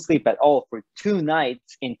or don't sleep at all for 2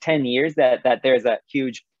 nights in 10 years, that there's a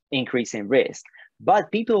huge increase in risk.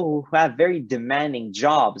 But people who have very demanding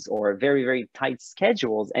jobs or very, very tight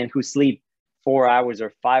schedules and who sleep 4 hours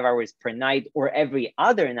or 5 hours per night or every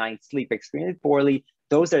other night sleep extremely poorly,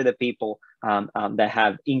 those are the people that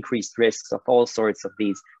have increased risks of all sorts of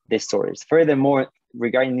these disorders. Furthermore,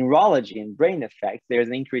 regarding neurology and brain effects, there's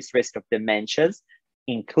an increased risk of dementias,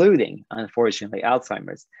 including, unfortunately,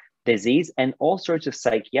 Alzheimer's disease, and all sorts of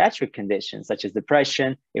psychiatric conditions such as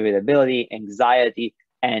depression, irritability, anxiety,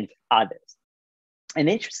 and others. And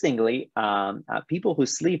interestingly, people who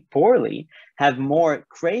sleep poorly have more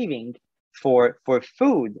craving for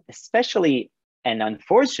food, especially, and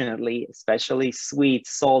unfortunately, especially sweet,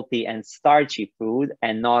 salty, and starchy food,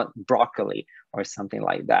 and not broccoli or something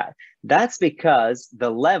like that. That's because the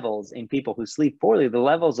levels in people who sleep poorly, the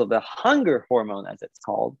levels of the hunger hormone, as it's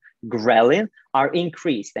called, ghrelin, are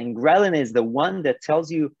increased. And ghrelin is the one that tells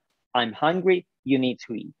you, I'm hungry, you need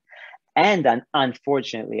to eat. And then,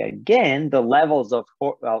 unfortunately, again, the levels of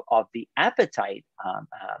the appetite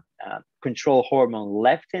control hormone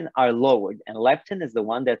leptin are lowered. And leptin is the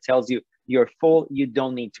one that tells you you're full, you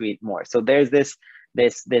don't need to eat more. So there's this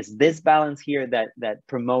disbalance here that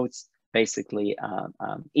promotes basically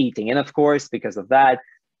eating. And of course, because of that,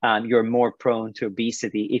 you're more prone to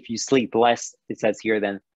obesity if you sleep less, it says here,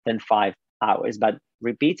 than 5 hours. But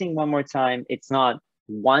repeating one more time, it's not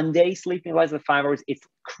one day sleeping less than 5 hours, it's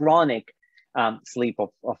chronic sleep of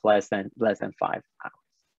less than 5 hours.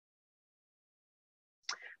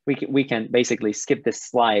 We can basically skip this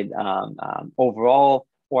slide overall,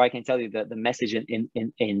 or I can tell you the message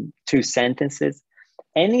in 2 sentences.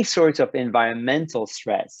 Any sort of environmental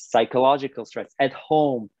stress, psychological stress at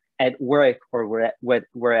home, at work, or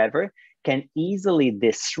wherever can easily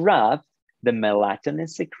disrupt the melatonin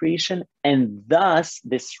secretion and thus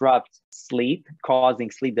disrupt sleep, causing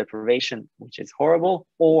sleep deprivation, which is horrible,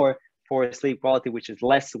 or poor sleep quality, which is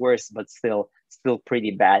less worse, but still pretty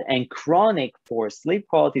bad. And chronic poor sleep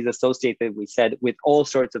quality is associated, we said, with all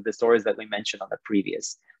sorts of disorders that we mentioned on the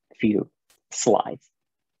previous few slides.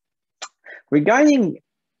 Regarding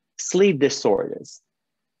sleep disorders,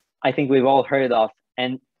 I think we've all heard of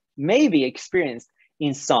and maybe experienced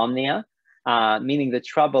insomnia, meaning the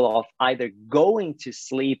trouble of either going to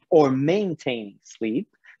sleep or maintaining sleep,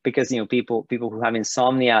 because people who have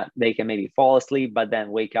insomnia, they can maybe fall asleep, but then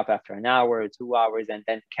wake up after an hour or 2 hours and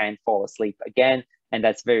then can't fall asleep again. And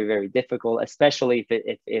that's very, very difficult, especially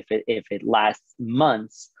if it lasts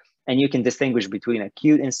months. And you can distinguish between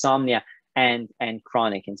acute insomnia and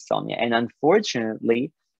chronic insomnia. And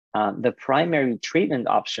unfortunately, the primary treatment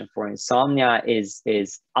option for insomnia is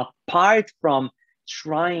apart from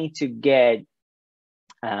trying to get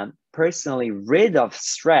personally rid of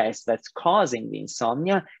stress that's causing the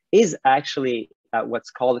insomnia, is actually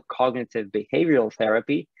what's called cognitive behavioral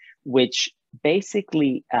therapy, which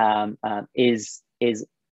basically is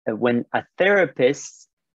when a therapist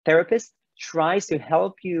tries to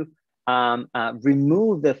help you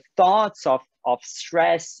remove the thoughts of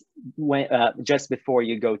stress when just before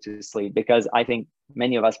you go to sleep. Because I think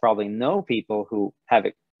many of us probably know people who have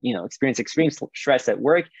experienced extreme stress at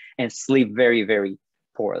work and sleep very, very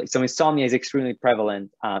poorly. So insomnia is extremely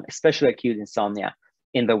prevalent, especially acute insomnia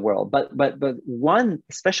in the world. But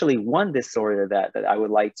especially one disorder that I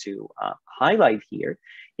would like to highlight here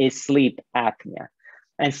is sleep apnea.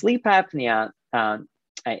 And sleep apnea,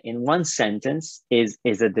 in one sentence, is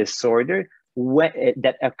a disorder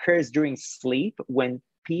that occurs during sleep when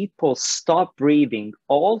people stop breathing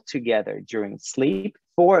altogether during sleep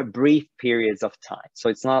for brief periods of time. So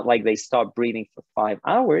it's not like they stop breathing for 5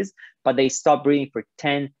 hours, but they stop breathing for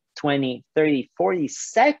 10, 20, 30, 40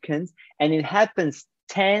 seconds, and it happens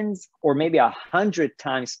tens or maybe 100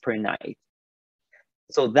 times per night.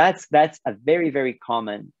 So that's a very, very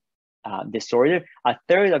common disorder. A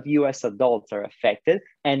third of US adults are affected,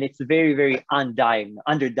 and it's very, very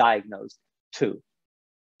underdiagnosed too.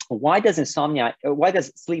 Why does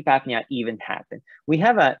sleep apnea even happen? We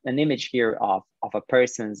have an image here of a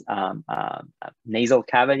person's nasal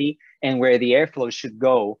cavity and where the airflow should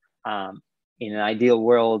go in an ideal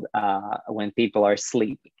world when people are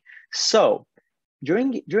sleeping. So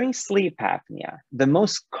during sleep apnea, the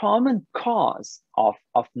most common cause of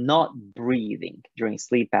not breathing during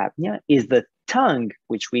sleep apnea is the tongue,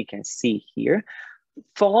 which we can see here,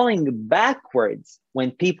 falling backwards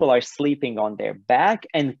when people are sleeping on their back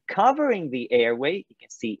and covering the airway. You can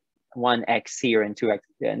see one X here and 2X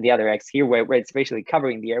and the other X here where it's basically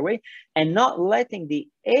covering the airway and not letting the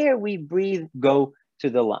air we breathe go to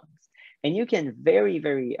the lungs. And you can very,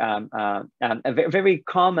 very, a very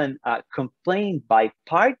common complaint by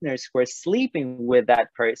partners who are sleeping with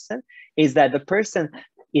that person is that the person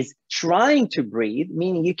is trying to breathe,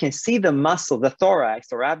 meaning you can see the muscle, the thorax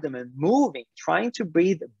or abdomen moving, trying to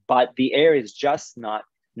breathe, but the air is just not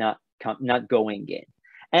going in.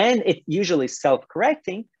 And it's usually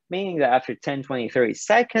self-correcting, meaning that after 10, 20, 30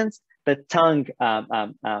 seconds, the tongue,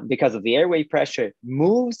 because of the airway pressure,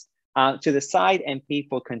 moves to the side and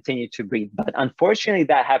people continue to breathe. But unfortunately,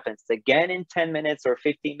 that happens again in 10 minutes or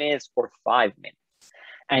 15 minutes or 5 minutes.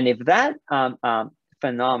 And if that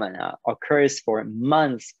phenomena occurs for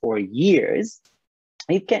months or years,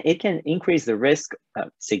 it can increase the risk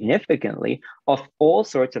significantly of all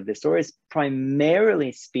sorts of disorders,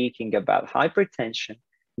 primarily speaking about hypertension,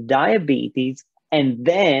 diabetes, and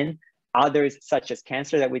then others such as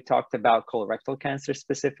cancer that we talked about, colorectal cancer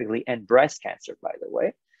specifically, and breast cancer, by the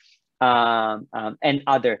way, and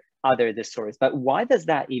other disorders. But why does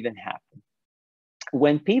that even happen?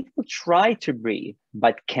 When people try to breathe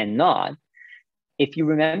but cannot, if you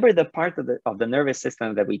remember the part of the nervous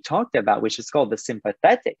system that we talked about, which is called the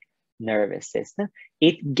sympathetic nervous system,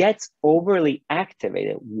 it gets overly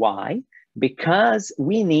activated. Why? Because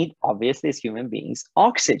we need, obviously, as human beings,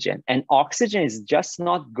 oxygen. And oxygen is just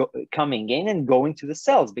not coming in and going to the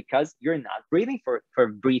cells because you're not breathing for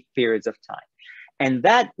brief periods of time. And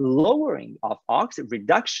that lowering of oxygen,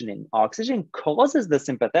 reduction in oxygen, causes the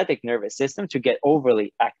sympathetic nervous system to get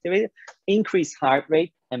overly activated, increase heart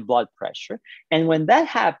rate and blood pressure. And when that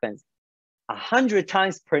happens 100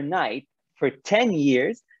 times per night for 10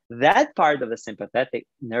 years, that part of the sympathetic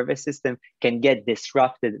nervous system can get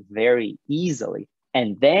disrupted very easily.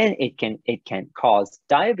 And then it can cause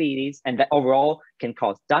diabetes, and that overall can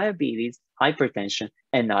cause diabetes, hypertension,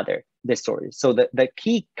 and other disorders. So the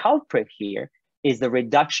key culprit here is the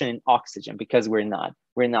reduction in oxygen because we're not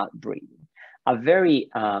breathing. A very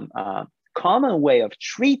common way of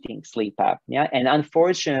treating sleep apnea, and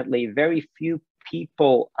unfortunately, very few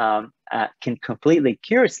people can completely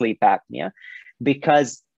cure sleep apnea,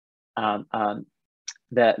 because the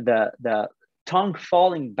tongue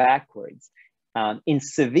falling backwards in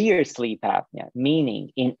severe sleep apnea, meaning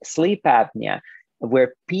in sleep apnea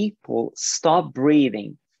where people stop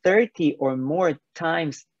breathing 30 or more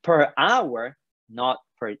times per hour, not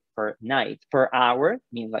per night, per hour,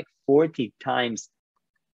 means like 40 times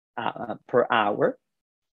per hour,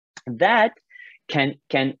 that can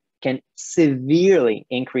severely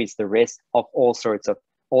increase the risk of all sorts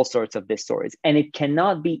of disorders. And it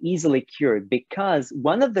cannot be easily cured, because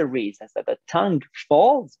one of the reasons that the tongue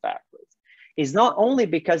falls backwards is not only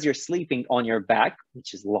because you're sleeping on your back,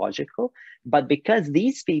 which is logical, but because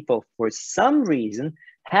these people, for some reason,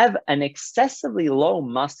 have an excessively low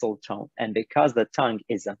muscle tone. And because the tongue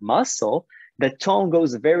is a muscle, the tone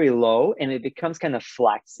goes very low and it becomes kind of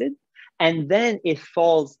flaccid, and then it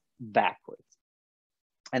falls backwards.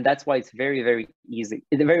 And that's why it's very, very easy,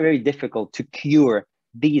 it's very, very difficult to cure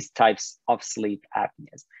these types of sleep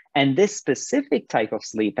apneas. And this specific type of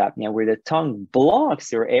sleep apnea, where the tongue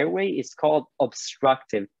blocks your airway, is called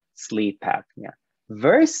obstructive sleep apnea,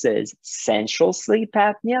 versus central sleep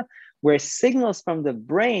apnea, where signals from the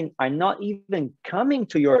brain are not even coming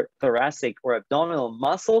to your thoracic or abdominal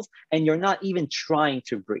muscles, and you're not even trying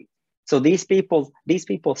to breathe. So these people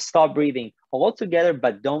stop breathing altogether,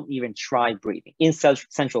 but don't even try breathing in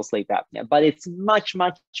central sleep apnea. But it's much,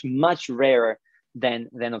 much, much rarer than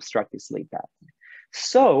obstructive sleep apnea.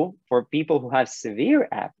 So for people who have severe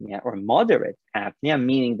apnea or moderate apnea,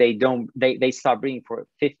 meaning they stop breathing for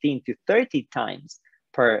 15 to 30 times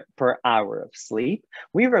per hour of sleep,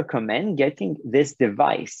 we recommend getting this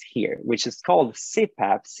device here, which is called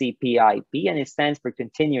CPAP, CPIP, and it stands for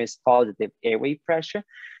continuous positive airway pressure.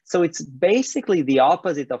 So it's basically the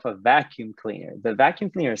opposite of a vacuum cleaner. The vacuum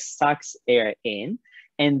cleaner sucks air in,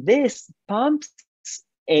 and this pumps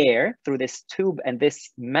air through this tube and this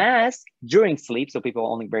mask during sleep. So people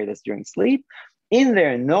only wear this during sleep, in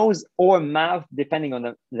their nose or mouth, depending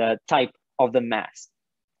on the type of the mask.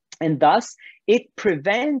 And thus, it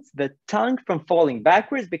prevents the tongue from falling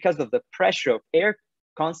backwards because of the pressure of air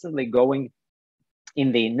constantly going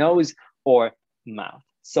in the nose or mouth.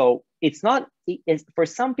 So for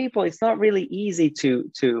some people, it's not really easy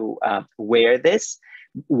to wear this.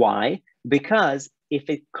 Why? Because if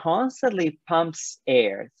it constantly pumps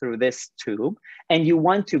air through this tube and you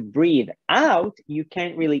want to breathe out, you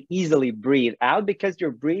can't really easily breathe out because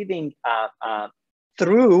you're breathing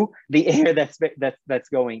through the air that's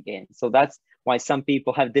going in. So that's why some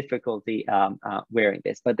people have difficulty wearing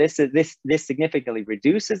this. But this significantly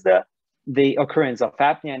reduces the occurrence of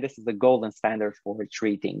apnea, and this is the golden standard for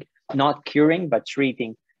treating, not curing, but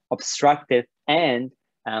treating obstructive and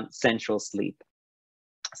central sleep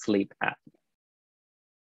apnea.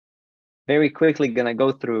 very quickly gonna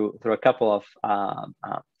go through a couple of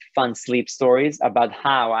fun sleep stories about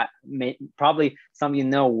how probably some of you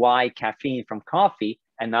know why caffeine from coffee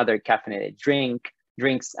and other caffeinated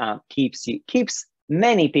drinks keeps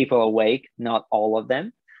many people awake, not all of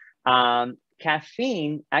them.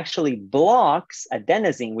 Caffeine actually blocks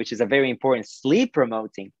adenosine, which is a very important sleep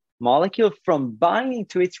promoting molecule, from binding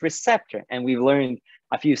to its receptor. And we've learned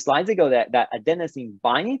a few slides ago that adenosine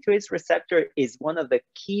binding to its receptor is one of the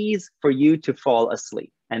keys for you to fall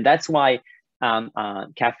asleep. And that's why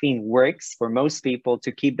caffeine works for most people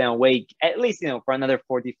to keep them awake, at least, for another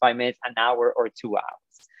 45 minutes, an hour, or 2 hours.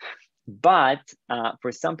 But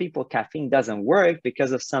for some people, caffeine doesn't work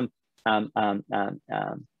because of some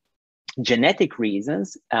genetic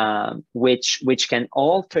reasons, which can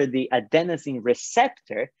alter the adenosine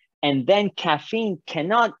receptor, and then caffeine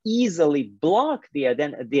cannot easily block the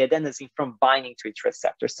adenosine from binding to its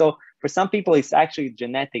receptor. So for some people, it's actually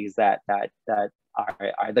genetics that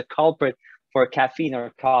are the culprit for caffeine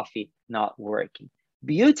or coffee not working.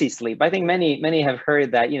 Beauty sleep. I think many have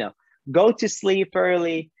heard that, go to sleep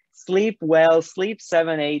early, sleep well, sleep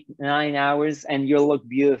 7, 8, 9 hours, and you'll look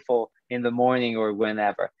beautiful in the morning or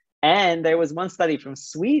whenever. And there was one study from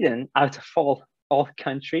Sweden, out of all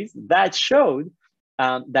countries, that showed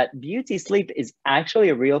that beauty sleep is actually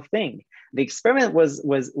a real thing. The experiment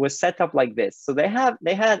was set up like this. So they had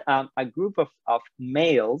a group of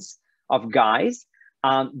males, of guys,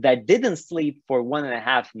 that didn't sleep for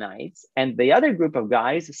 1.5 nights, and the other group of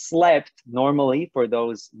guys slept normally for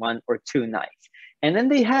those 1 or 2 nights. And then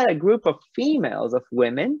they had a group of females, of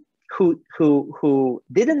women, who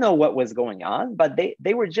didn't know what was going on, but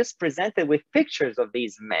they were just presented with pictures of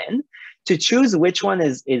these men to choose which one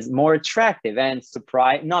is more attractive. And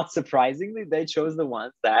not surprisingly, they chose the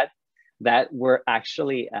ones that were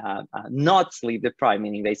actually not sleep deprived,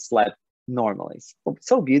 meaning they slept normally.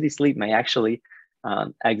 So beauty sleep may actually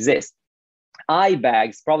exist. Eye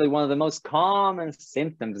bags, probably one of the most common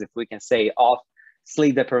symptoms, if we can say, of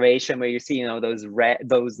sleep deprivation, where you see, those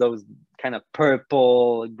kind of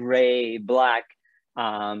purple, gray, black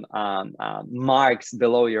marks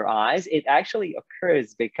below your eyes. It actually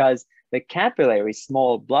occurs because the capillary,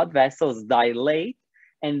 small blood vessels, dilate,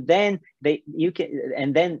 and then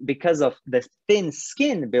because of the thin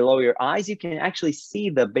skin below your eyes, you can actually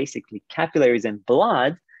see the basically capillaries and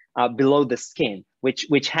blood below the skin,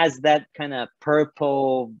 which has that kind of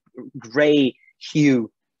purple, gray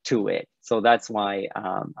hue to it. So that's why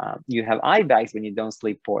you have eye bags when you don't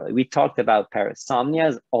sleep poorly. We talked about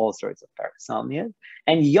parasomnias, all sorts of parasomnias.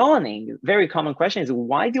 And yawning, very common question is,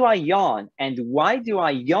 why do I yawn? And why do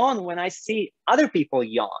I yawn when I see other people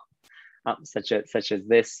yawn? Such as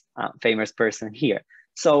this famous person here.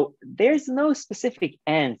 So there's no specific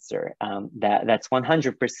answer that's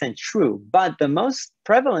 100% true, but the most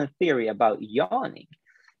prevalent theory about yawning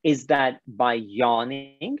is that by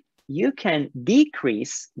yawning, you can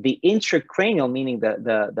decrease the intracranial, meaning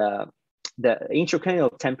the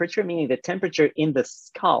intracranial temperature, meaning the temperature in the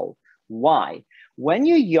skull. Why? When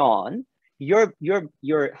you yawn, your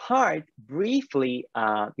heart briefly,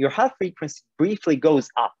 your heart frequency briefly goes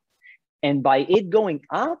up. And by it going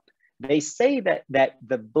up, they say that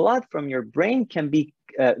the blood from your brain can be,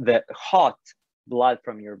 the hot blood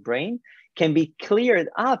from your brain can be cleared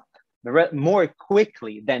up more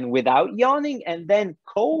quickly than without yawning, and then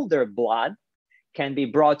colder blood can be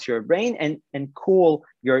brought to your brain and cool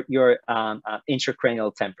your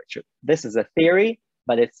intracranial temperature. This is a theory,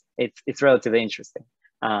 but it's relatively interesting.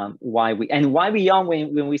 Why we yawn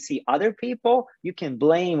when we see other people, you can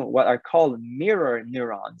blame what are called mirror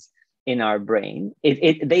neurons in our brain.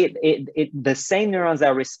 The same neurons that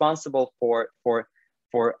are responsible for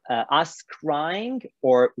us crying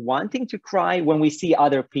or wanting to cry when we see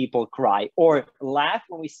other people cry, or laugh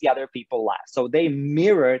when we see other people laugh. So they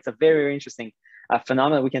mirror. It's a very, very interesting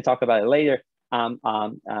phenomenon. We can talk about it later,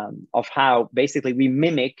 of how basically we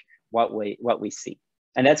mimic what we see.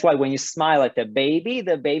 And that's why when you smile at the baby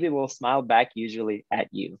will smile back usually at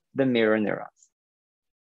you, the mirror neurons.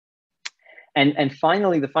 And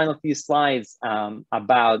finally, the final few slides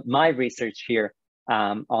about my research here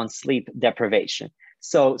on sleep deprivation.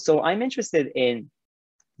 So I'm interested in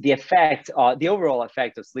the effect, the overall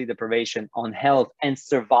effect of sleep deprivation on health and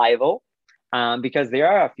survival, because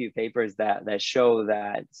there are a few papers that show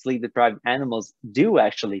that sleep-deprived animals do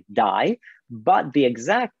actually die, but the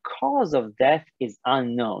exact cause of death is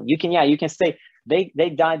unknown. You can say they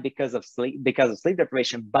died because of sleep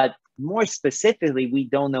deprivation, but more specifically, we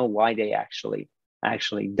don't know why they actually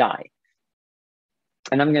die.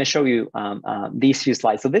 And I'm going to show you these few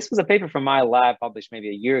slides. So this was a paper from my lab published maybe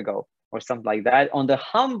a year ago or something like that on the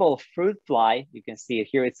humble fruit fly. You can see it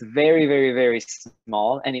here. It's very, very, very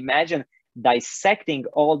small. And imagine dissecting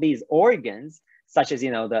all these organs, such as,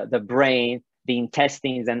 you know, the brain, the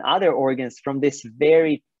intestines, and other organs from this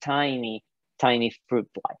very tiny, tiny fruit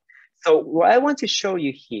fly. So what I want to show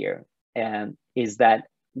you here is that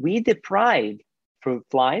we deprive fruit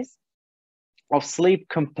flies of sleep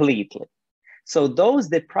completely. So those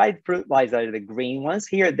deprived fruit flies are the green ones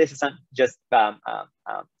here. This is just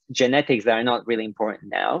genetics that are not really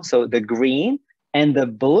important now. So the green and the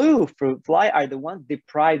blue fruit fly are the ones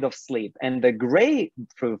deprived of sleep. And the gray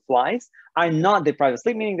fruit flies are not deprived of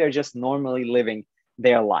sleep, meaning they're just normally living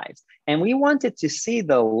their lives. And we wanted to see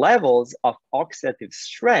the levels of oxidative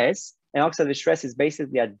stress. And oxidative stress is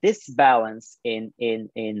basically a disbalance in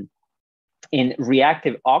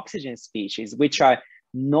reactive oxygen species, which are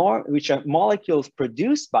molecules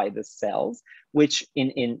produced by the cells, which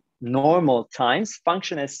in normal times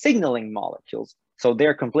function as signaling molecules. So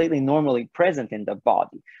they're completely normally present in the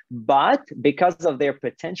body. But because of their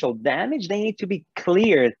potential damage, they need to be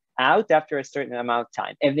cleared out after a certain amount of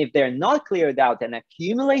time. And if they're not cleared out and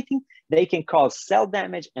accumulating, they can cause cell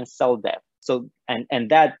damage and cell death. So,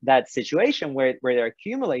 and that situation where they're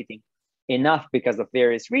accumulating enough because of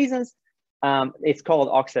various reasons, it's called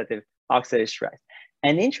oxidative stress.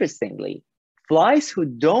 And interestingly, flies who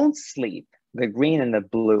don't sleep, the green and the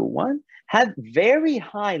blue one, have very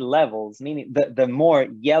high levels, meaning the more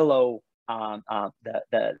yellow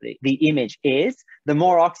the image is, the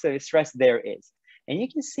more oxidative stress there is. And you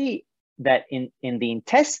can see that in the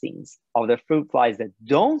intestines of the fruit flies that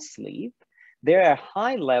don't sleep, there are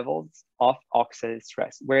high levels of oxidative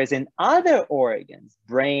stress. Whereas in other organs,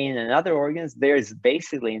 brain and other organs, there's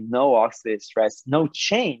basically no oxidative stress, no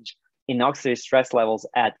change in oxidative stress levels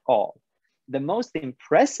at all. The most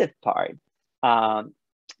impressive part,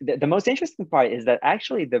 the most interesting part is that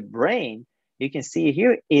actually the brain, you can see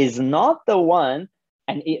here, is not the one,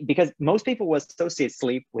 and because most people will associate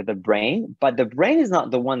sleep with the brain, but the brain is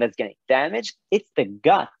not the one that's getting damaged. It's the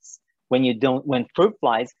guts when fruit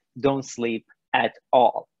flies don't sleep at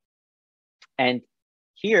all. And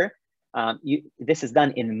here, this is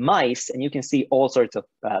done in mice, and you can see all sorts of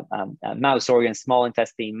mouse organs, small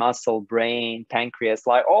intestine, muscle, brain, pancreas,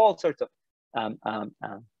 like all sorts of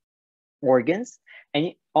organs.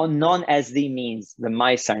 And on non-SD means the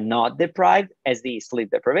mice are not deprived. SD is sleep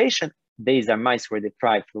deprivation. These are mice who were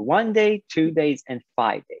deprived for 1 day, 2 days, and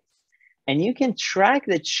 5 days. And you can track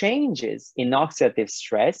the changes in oxidative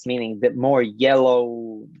stress, meaning the more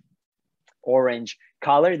yellow, orange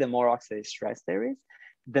color, the more oxidative stress there is.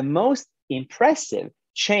 The most impressive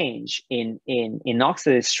change in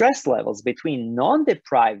oxidative stress levels between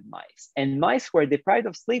non-deprived mice and mice who are deprived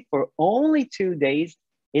of sleep for only 2 days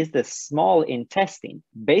is the small intestine,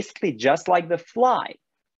 basically just like the fly,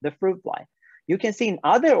 the fruit fly. You can see in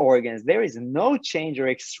other organs, there is no change or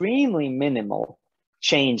extremely minimal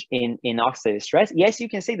change in oxidative stress. Yes, you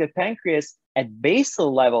can see the pancreas at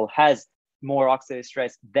basal level has more oxidative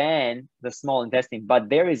stress than the small intestine, but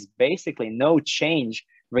there is basically no change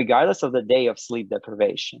regardless of the day of sleep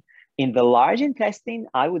deprivation. In the large intestine,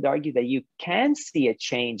 I would argue that you can see a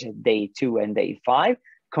change at day 2 and day 5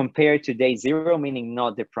 compared to day 0, meaning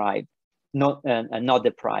not deprived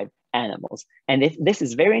animals. And this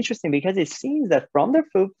is very interesting because it seems that from the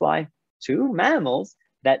fruit fly to mammals,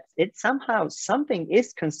 that it somehow something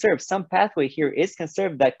is conserved, some pathway here is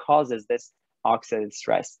conserved that causes this oxidative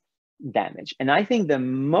stress damage. And I think the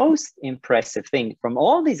most impressive thing from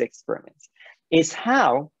all these experiments is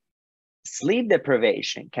how sleep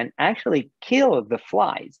deprivation can actually kill the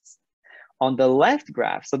flies. On the left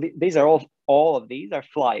graph, so these are all of these are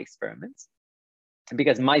fly experiments,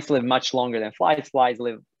 because mice live much longer than flies.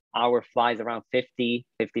 Our flies around 50,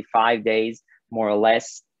 55 days, more or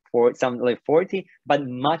less. Some live 40, but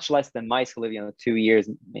much less than mice who live 2 years,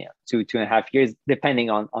 2.5 years, depending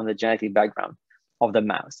on the genetic background of the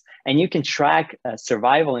mouse. And you can track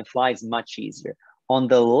survival in flies much easier. On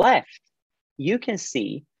the left, you can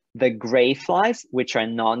see the gray flies, which are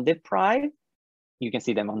non-deprived. You can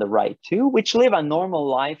see them on the right too, which live a normal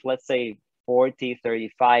life, let's say 40,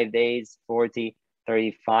 35 days, 40,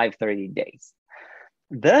 35, 30 days.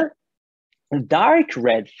 The dark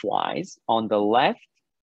red flies on the left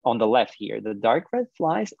here, the dark red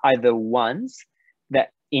flies are the ones that,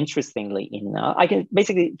 interestingly enough, I can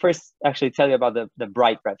basically first actually tell you about the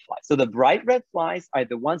bright red flies. So the bright red flies are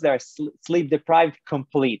the ones that are sleep deprived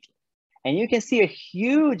completely. And you can see a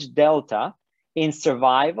huge delta in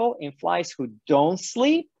survival in flies who don't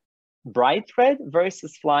sleep, bright red,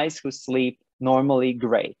 versus flies who sleep normally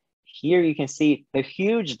gray. here you can see the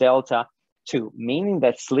huge delta too, meaning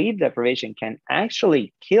that sleep deprivation can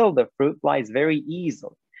actually kill the fruit flies very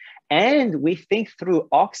easily. And we think through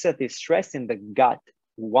oxidative stress in the gut.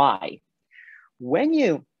 Why?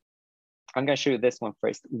 I'm going to show you this one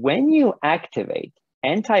first. When you activate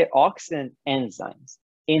antioxidant enzymes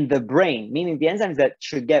in the brain, meaning the enzymes that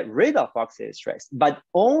should get rid of oxidative stress, but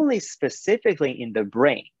only specifically in the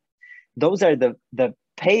brain, those are the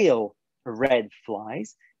pale red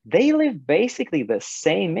flies. They live basically the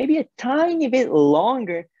same, maybe a tiny bit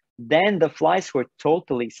longer than the flies who are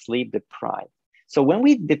totally sleep deprived. So when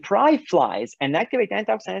we deprive flies and activate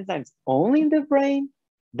antioxidant enzymes only in the brain,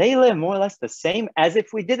 they live more or less the same as if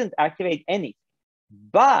we didn't activate anything.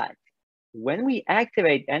 But when we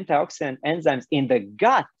activate antioxidant enzymes in the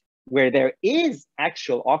gut, where there is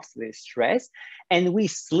actual oxidative stress, and we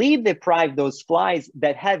sleep deprive those flies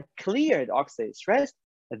that have cleared oxidative stress,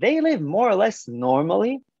 they live more or less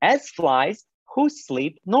normally as flies who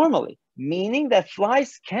sleep normally, meaning that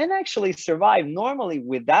flies can actually survive normally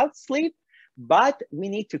without sleep, but we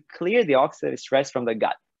need to clear the oxidative stress from the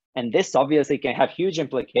gut. And this obviously can have huge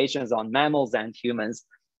implications on mammals and humans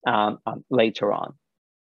later on.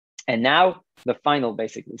 And now the final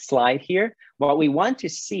basically slide here. What we want to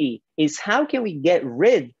see is how can we get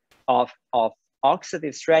rid of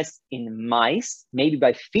oxidative stress in mice, maybe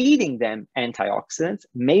by feeding them antioxidants,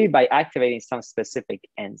 maybe by activating some specific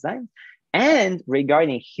enzyme. And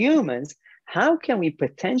regarding humans, how can we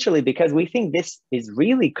potentially, because we think this is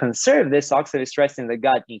really conserve this oxidative stress in the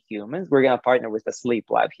gut in humans, we're going to partner with a sleep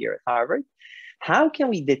lab here at Harvard. How can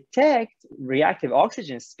we detect reactive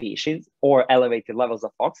oxygen species or elevated levels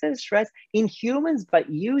of oxidative stress in humans, but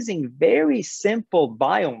using very simple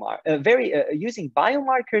using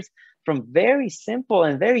biomarkers from very simple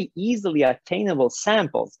and very easily attainable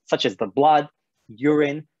samples, such as the blood,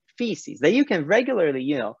 urine, feces, that you can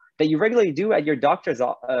regularly, that you regularly do at your doctor's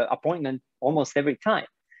appointment almost every time.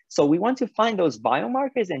 So we want to find those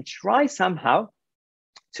biomarkers and try somehow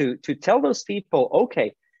to tell those people,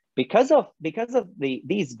 okay, because of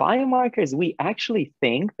these biomarkers, we actually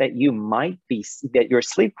think that that your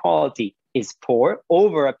sleep quality is poor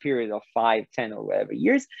over a period of 5, 10, or whatever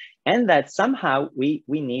years, and that somehow we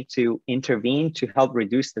need to intervene to help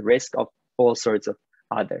reduce the risk of all sorts of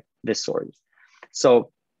other disorders.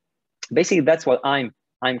 So basically, that's what I'm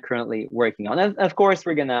currently working on. And of course,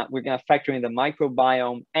 we're gonna factor in the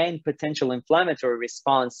microbiome and potential inflammatory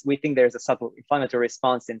response. We think there's a subtle inflammatory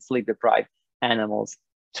response in sleep-deprived animals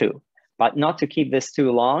too, but not to keep this too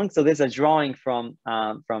long. So there's a drawing from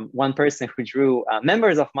one person who drew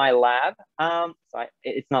members of my lab.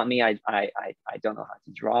 It's not me. I don't know how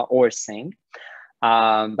to draw or sing.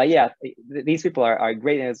 But yeah, these people are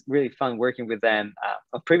great, and it's really fun working with them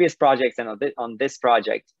on previous projects and on this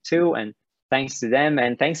project too. And thanks to them,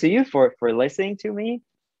 and thanks to you for listening to me.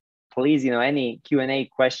 Please, any Q&A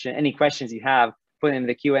question, any questions you have, put in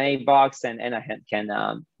the Q&A box, and I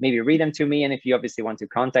can maybe read them to me. And if you obviously want to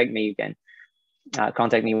contact me, you can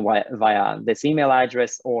contact me via this email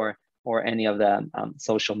address or any of the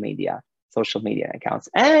social media accounts.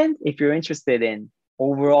 And if you're interested in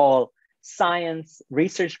overall science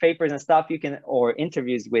research papers and stuff, or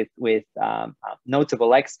interviews with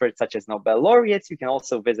notable experts such as Nobel laureates, you can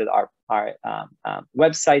also visit our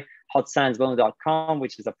website, hotsciencebone.com,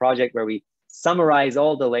 which is a project where we summarize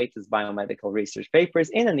all the latest biomedical research papers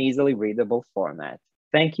in an easily readable format.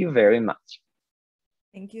 Thank you very much.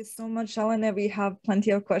 Thank you so much, Alen. We have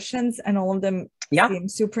plenty of questions, and all of them seem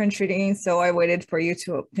super intriguing. So I waited for you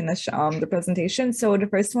to finish the presentation. So the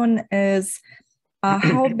first one is,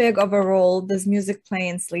 how big of a role does music play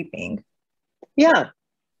in sleeping? Yeah,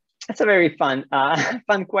 that's a very fun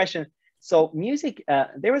question. So music,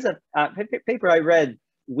 there was a paper I read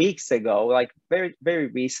weeks ago, like very, very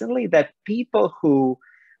recently, that people who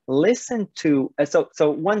listen to, so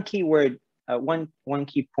one key word, one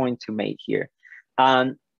key point to make here.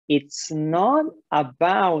 It's not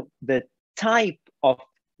about the type of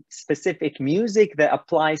specific music that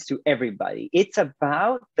applies to everybody. It's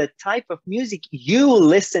about the type of music you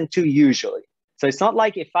listen to usually. So it's not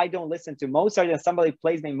like if I don't listen to Mozart and somebody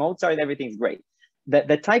plays me Mozart, everything's great.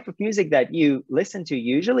 The type of music that you listen to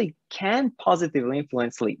usually can positively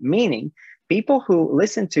influence sleep, meaning people who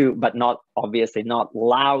listen to, but not obviously not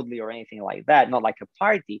loudly or anything like that, not like a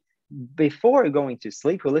party, before going to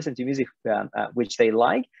sleep, who listen to music which they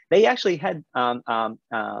like, they actually had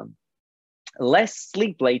less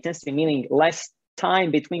sleep latency, meaning less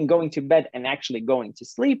time between going to bed and actually going to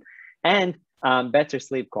sleep, and better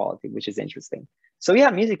sleep quality, which is interesting. So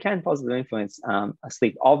yeah, music can positively influence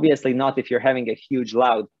sleep. Obviously not if you're having a huge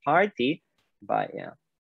loud party, but yeah.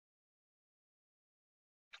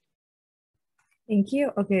 Thank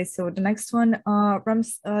you. Okay, so the next one,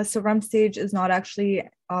 REM stage is not actually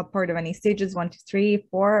part of any stages, 1, 2, 3,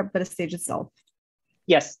 4, but a stage itself.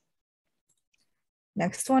 Yes.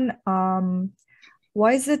 Next one,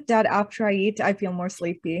 why is it that after I eat, I feel more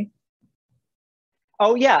sleepy?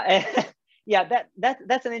 Oh yeah, yeah.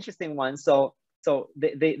 That's an interesting one. So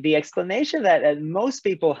the explanation that most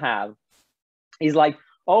people have is like,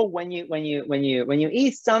 oh, when you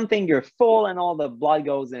eat something, you're full and all the blood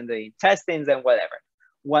goes in the intestines and whatever.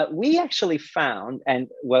 What we actually found, and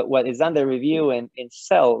what is under review in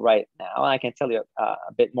Cell right now, I can tell you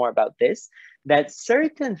a bit more about this, that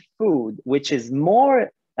certain food, which is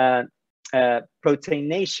more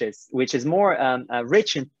proteinaceous, which is more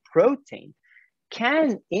rich in protein,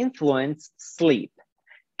 can influence sleep,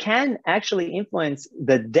 can actually influence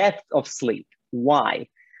the depth of sleep. Why?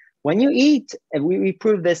 When you eat, we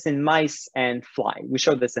prove this in mice and flies. We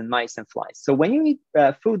show this in mice and flies. So when you eat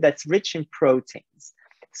food that's rich in proteins,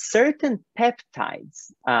 certain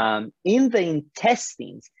peptides in the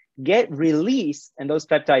intestines get released, and those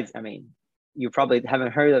peptides, I mean, you probably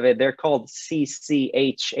haven't heard of it. They're called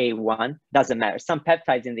CCHA1. Doesn't matter. Some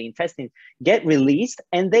peptides in the intestines get released,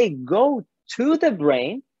 and they go to the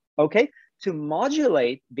brain, okay, to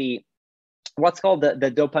modulate the what's called the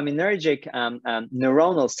dopaminergic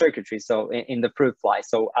neuronal circuitry. So in the fruit fly,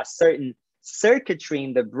 so a certain circuitry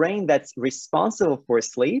in the brain that's responsible for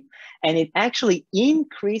sleep, and it actually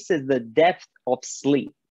increases the depth of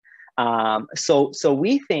sleep. So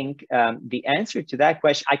we think the answer to that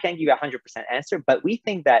question, I can't give you 100% answer, but we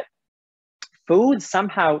think that food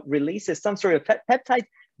somehow releases some sort of peptide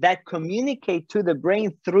that communicate to the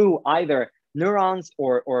brain through either neurons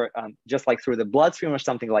or just like through the bloodstream or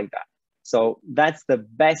something like that. So that's the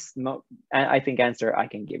best, I think, answer I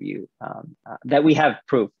can give you that we have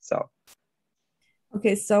proof. So.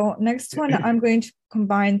 Okay, so next one, I'm going to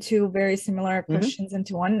combine two very similar questions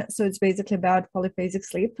into one. So it's basically about polyphasic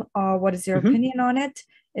sleep. What is your opinion on it?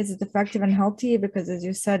 Is it effective and healthy? Because as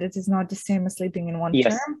you said, it is not the same as sleeping in one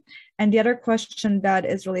term. And the other question that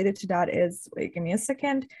is related to that is, wait, give me a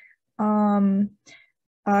second.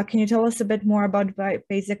 Can you tell us a bit more about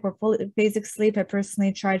basic or basic sleep? I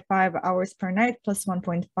personally tried 5 hours per night plus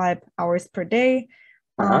 1.5 hours per day.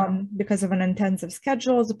 Because of an intensive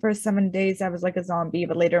schedule. The first 7 days I was like a zombie,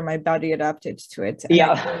 but later my body adapted to it, and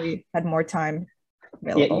I really had more time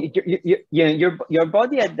available. Your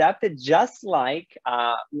body adapted, just like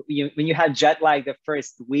when you had jet lag the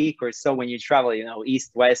first week or so when you travel,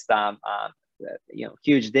 east west,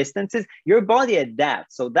 huge distances. Your body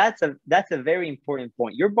adapts. So that's a very important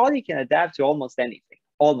point. Your body can adapt to almost anything.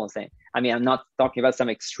 Almost anything. I mean, I'm not talking about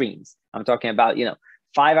some extremes. I'm talking about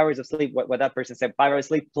 5 hours of sleep, what that person said, 5 hours of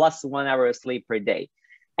sleep plus 1 hour of sleep per day.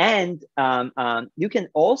 And you can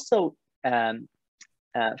also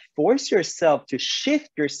force yourself to shift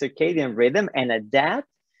your circadian rhythm and adapt,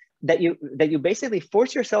 that you basically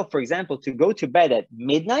force yourself, for example, to go to bed at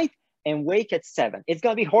midnight and wake at 7. It's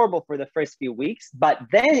going to be horrible for the first few weeks, but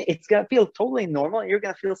then it's going to feel totally normal and you're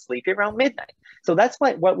going to feel sleepy around midnight. So that's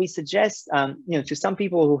what we suggest to some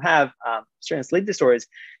people who have certain sleep disorders.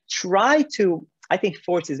 Try to, I think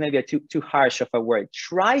force is maybe too harsh of a word.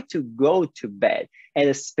 Try to go to bed at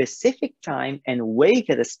a specific time and wake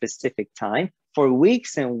at a specific time for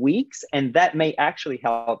weeks and weeks, and that may actually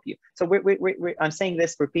help you. So I'm saying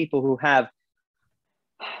this for people who have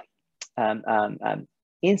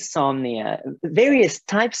insomnia, various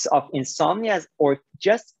types of insomnias, or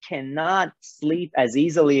just cannot sleep as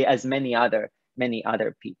easily as many other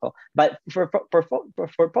people. But for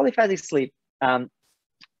polyphasic sleep,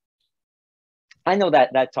 I know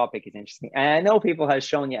that topic is interesting, and I know people have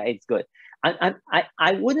shown it's good.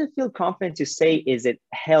 I wouldn't feel confident to say, is it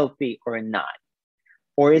healthy or not,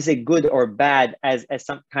 or is it good or bad as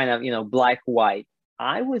some kind of black white.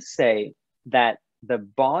 I would say that the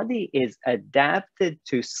body is adapted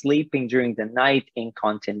to sleeping during the night in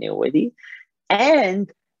continuity,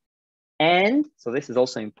 and so this is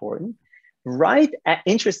also important. Right,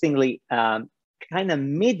 interestingly, kind of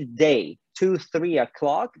midday, 2-3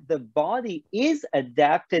 o'clock, the body is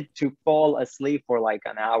adapted to fall asleep for like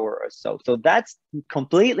an hour or so. So that's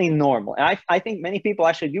completely normal. I think many people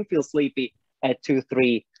actually do feel sleepy at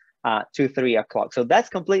 2-3 o'clock. So that's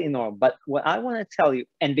completely normal. But what I want to tell you,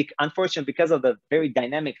 and unfortunately, because of the very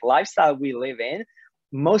dynamic lifestyle we live in,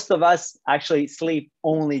 most of us actually sleep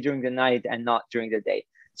only during the night and not during the day.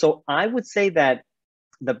 So I would say that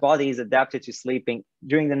the body is adapted to sleeping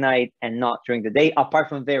during the night and not during the day, apart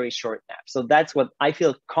from very short naps. So that's what I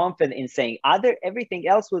feel confident in saying. Everything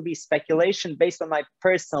else will be speculation based on my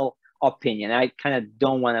personal opinion. I kind of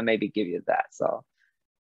don't want to maybe give you that. So,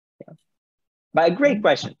 yeah. But a great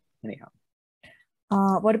question, anyhow.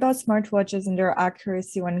 What about smartwatches and their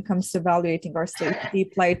accuracy when it comes to evaluating our sleep,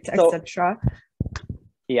 deep light, So, etc.?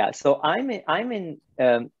 yeah, so I'm at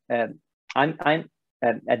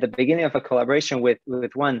the beginning of a collaboration with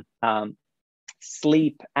one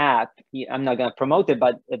sleep app. I'm not going to promote it,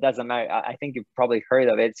 but it doesn't matter. I think you've probably heard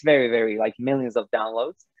of it. It's very, very like millions of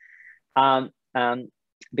downloads.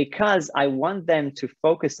 Because I want them to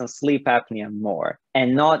focus on sleep apnea more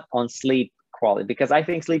and not on sleep quality, because I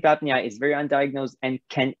think sleep apnea is very undiagnosed and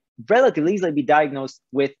can relatively easily be diagnosed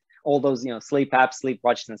with all those, sleep apps, sleep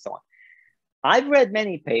watches, and so on. I've read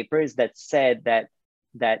many papers that said that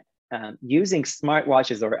using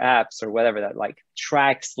smartwatches or apps or whatever that like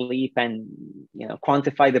track sleep and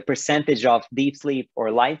quantify the percentage of deep sleep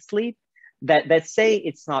or light sleep, that say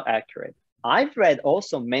it's not accurate. I've read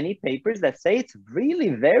also many papers that say it's really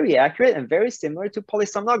very accurate and very similar to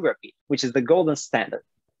polysomnography, which is the golden standard.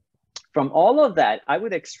 From all of that, I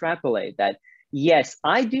would extrapolate that, yes,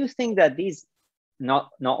 I do think that these, not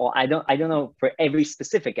all, I don't know for every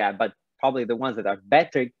specific app, but probably the ones that are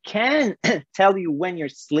better can tell you when you're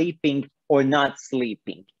sleeping or not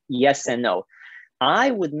sleeping, yes and no. I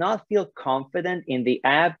would not feel confident in the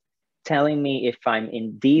app telling me if I'm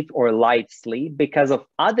in deep or light sleep because of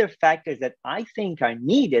other factors that I think are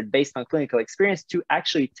needed based on clinical experience to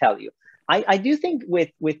actually tell you. I do think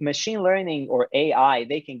with machine learning or AI,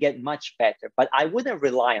 they can get much better, but I wouldn't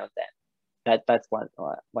rely on them. That's what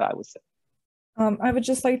I would say. I would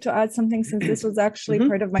just like to add something, since this was actually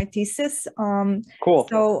part of my thesis. Cool.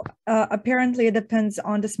 So apparently it depends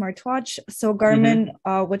on the smartwatch. So Garmin,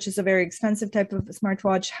 which is a very expensive type of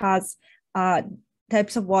smartwatch, has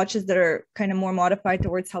types of watches that are kind of more modified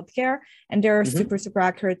towards healthcare, and they're super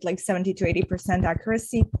accurate, like 70 to 80%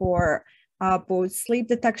 accuracy for both sleep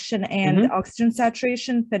detection and oxygen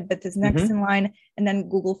saturation. Fitbit is next in line, and then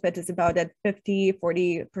Google Fit is about at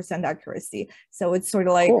 40% accuracy. So it's sort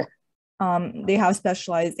of like they have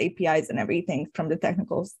specialized APIs and everything from the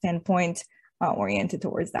technical standpoint oriented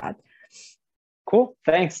towards that. Cool,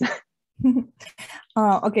 thanks.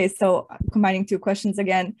 Okay, so combining two questions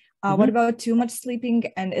again. What about too much sleeping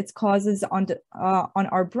and its causes on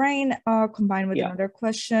our brain? Combined with another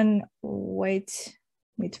question. Wait,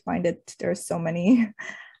 need to find it. There's so many.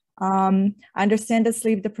 I understand that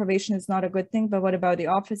sleep deprivation is not a good thing, but what about the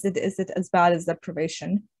opposite? Is it as bad as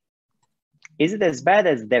deprivation? Is it as bad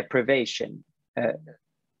as deprivation? So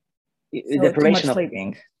deprivation too much of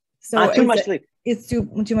sleeping. So too much sleep. Is too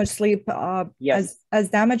much sleep yes. as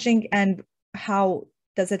damaging, and how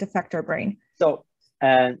does it affect our brain? So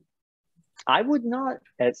I would not.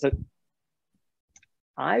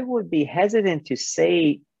 I would be hesitant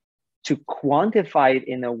to quantify it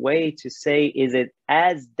in a way to say, is it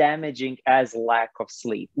as damaging as lack of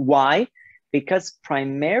sleep? Why? Because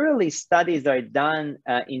primarily studies are done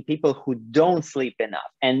in people who don't sleep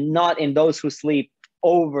enough, and not in those who sleep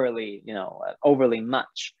overly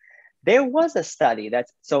much. There was a study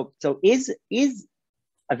that's so is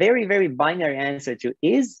a very, very binary answer to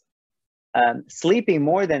is sleeping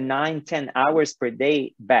more than 9-10 hours per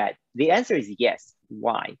day bad? The answer is yes.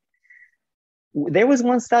 Why? There was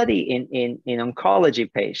one study in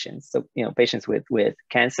oncology patients, so patients with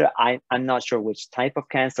cancer. I'm not sure which type of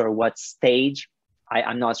cancer or what stage.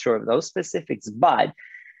 I'm not sure of those specifics, but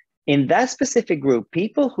in that specific group,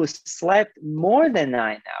 people who slept more than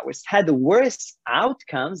 9 hours had worse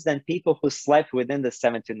outcomes than people who slept within the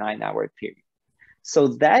 7 to 9 hour period. So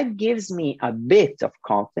that gives me a bit of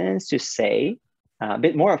confidence to say, a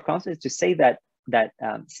bit more of confidence to say that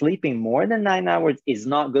sleeping more than 9 hours is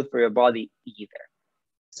not good for your body either.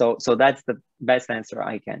 So that's the best answer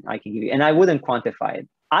I can give you, and I wouldn't quantify it.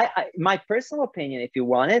 My personal opinion, if you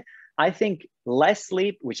want it, I think less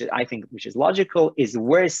sleep, which is logical, is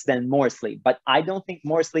worse than more sleep. But I don't think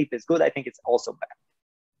more sleep is good. I think it's also bad.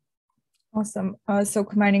 Awesome. So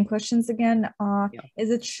combining questions again, is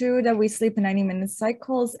it true that we sleep in 90-minute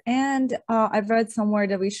cycles? And I've read somewhere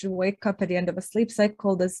that we should wake up at the end of a sleep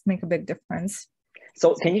cycle. Does it make a big difference?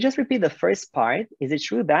 So can you just repeat the first part? Is it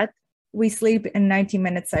true that we sleep in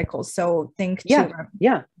 90-minute cycles? So think.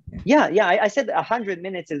 I said 100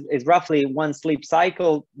 minutes is roughly one sleep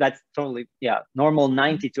cycle. That's totally normal.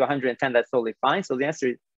 90 to 110, that's totally fine. So the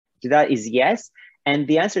answer to that is yes. And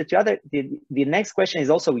the answer to the next question is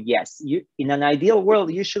also yes. You, in an ideal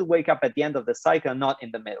world, you should wake up at the end of the cycle, not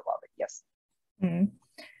in the middle of it. Yes.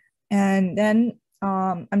 And then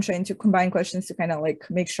I'm trying to combine questions to kind of like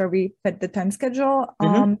make sure we fit the time schedule.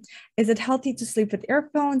 Is it healthy to sleep with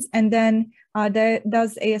earphones? And then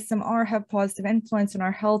does ASMR have positive influence on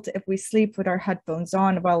our health if we sleep with our headphones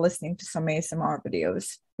on while listening to some ASMR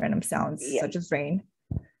videos, random sounds such as rain?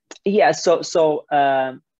 Yeah. So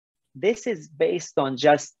this is based on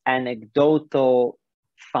just anecdotal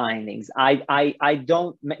findings. I'm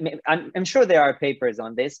sure there are papers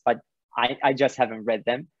on this, but I just haven't read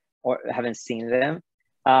them or haven't seen them.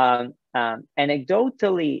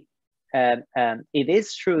 Anecdotally, it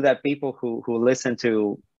is true that people who listen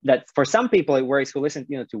to that, for some people it works, who listen,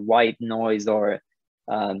 to white noise or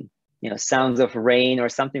sounds of rain or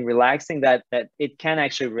something relaxing, that it can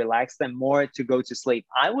actually relax them more to go to sleep.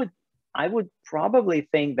 I would probably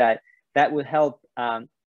think that would help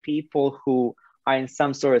people who are in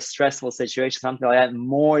some sort of stressful situation, something like that,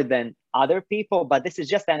 more than other people. But this is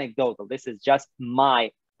just anecdotal. This is just my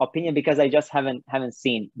opinion, because I just haven't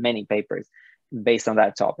seen many papers based on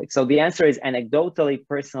that topic. So the answer is anecdotally,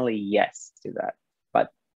 personally, yes to that, but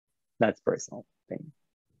that's personal thing.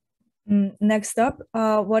 Next up,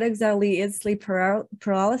 what exactly is sleep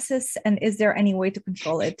paralysis, and is there any way to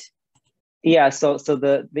control it? Yeah, so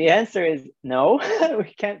the answer is no.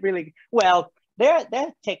 We can't really. Well, there are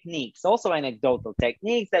techniques, also anecdotal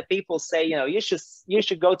techniques, that people say, you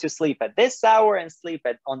should go to sleep at this hour and sleep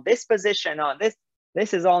on this position, on this.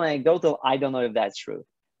 This is all anecdotal. I don't know if that's true,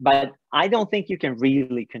 but I don't think you can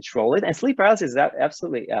really control it. And sleep paralysis is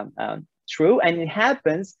absolutely true, and it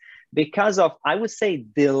happens because of, I would say,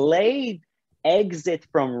 delayed exit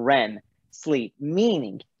from REM sleep,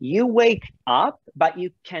 meaning you wake up, but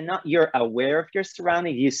you're aware of your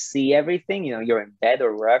surroundings, you see everything, you're in bed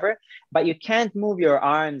or wherever, but you can't move your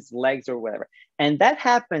arms, legs, or whatever. And that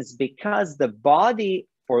happens because the body,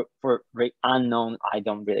 for unknown, I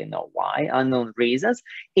don't really know why, unknown reasons,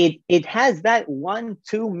 it has that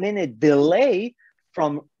 1-2 minute delay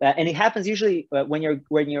from, and it happens usually when you're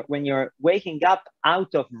waking up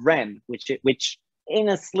out of REM, which in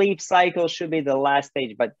a sleep cycle should be the last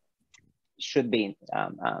stage, but should be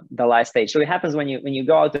the last stage. So it happens when you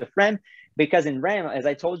go out of REM, because in REM, as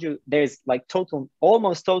I told you, there's like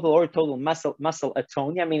almost total muscle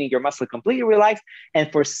atonia, meaning your muscle completely relaxed, and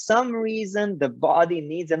for some reason the body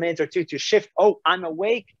needs a minute or two to shift. Oh, I'm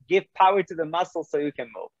awake, give power to the muscle so you can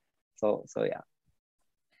move. So yeah.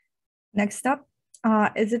 Next up,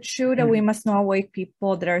 is it true that we must not wake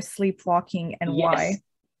people that are sleepwalking, and why?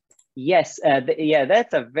 Yes,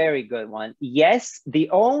 that's a very good one. Yes, the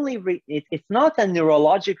only it's not a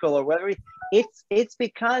neurological or whatever. It's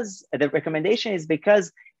because the recommendation is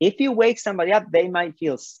because if you wake somebody up, they might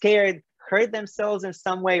feel scared, hurt themselves in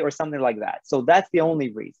some way, or something like that. So that's the only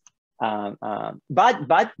reason. But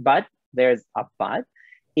there's a but.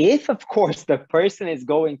 If, of course, the person is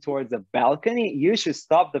going towards a balcony, you should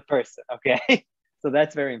stop the person. Okay, so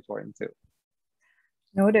that's very important too.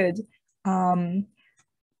 Noted.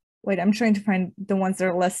 Wait, I'm trying to find the ones that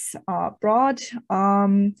are less broad.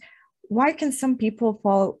 Why can some people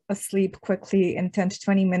fall asleep quickly in 10 to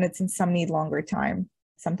 20 minutes and some need longer time,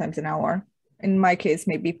 sometimes an hour? In my case,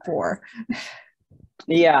 maybe 4.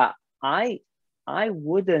 Yeah, I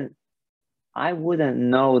wouldn't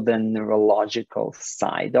know the neurological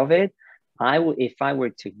side of it. If I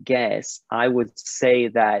were to guess, I would say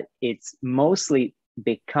that it's mostly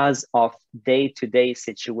because of day-to-day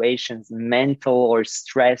situations, mental or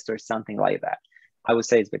stressed or something like that. I would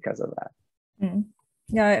say it's because of that.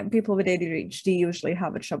 Yeah, people with ADHD usually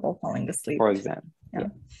have trouble falling asleep. For example. Yeah.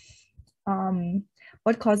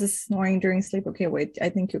 What causes snoring during sleep? Okay, wait, I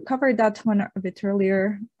think you covered that one a bit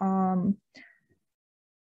earlier.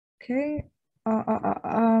 Okay.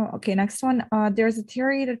 Okay, next one. There's a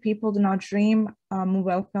theory that people do not dream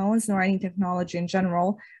mobile phones nor any technology in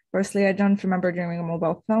general. Firstly, I don't remember dreaming a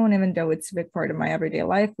mobile phone, even though it's a big part of my everyday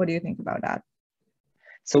life. What do you think about that?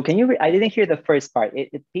 So can you, I didn't hear the first part.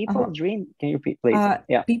 People dream, can you repeat, please?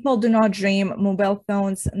 Yeah. People do not dream mobile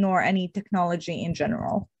phones nor any technology in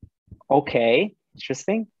general. Okay,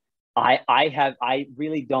 interesting. I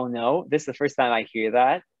really don't know. This is the first time I hear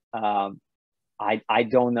that. I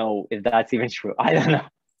don't know if that's even true. I don't know.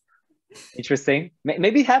 Interesting.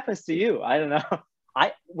 Maybe it happens to you. I don't know.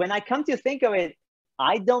 When I come to think of it,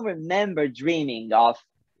 I don't remember dreaming of,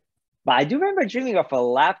 but I do remember dreaming of a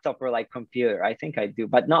laptop or like computer. I think I do,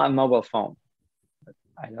 but not a mobile phone.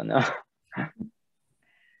 I don't know.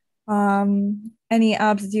 Any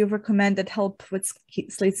apps do you recommend that help with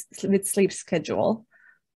sleep schedule?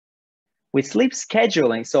 With sleep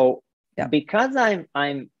scheduling. So yeah. Because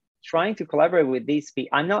I'm trying to collaborate with these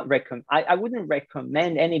people, I wouldn't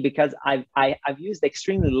recommend any because I've used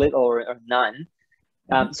extremely little or none.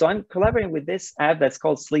 So I'm collaborating with this app that's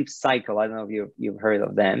called Sleep Cycle. I don't know if you've heard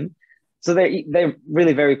of them. So they're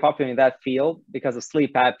really very popular in that field because of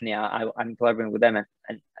sleep apnea. I'm collaborating with them, and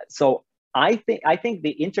so I think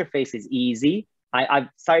the interface is easy. I've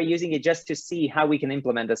started using it just to see how we can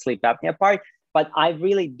implement the sleep apnea part. but I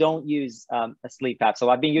really don't use a sleep app. So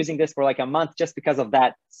I've been using this for like a month just because of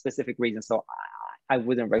that specific reason. So I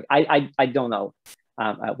wouldn't, I don't know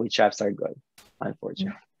which apps are good,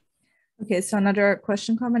 unfortunately. Okay, so another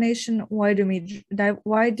question combination. Why do we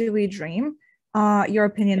dream? Your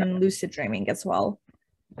opinion on lucid dreaming as well.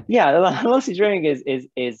 Yeah, lucid dreaming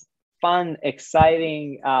is fun,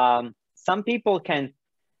 exciting. Some people can,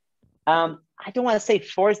 I don't want to say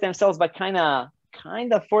force themselves, but kind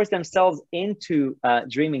of force themselves into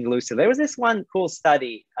dreaming lucid. There was this one cool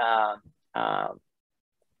study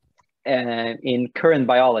in Current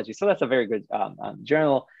Biology, so that's a very good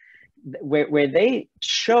journal, where they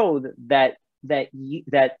showed that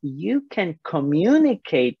you can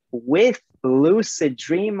communicate with lucid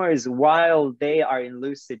dreamers while they are in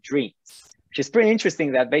lucid dreams, which is pretty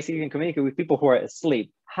interesting. That basically you can communicate with people who are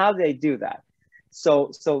asleep. How do they do that?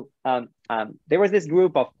 So there was this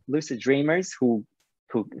group of lucid dreamers who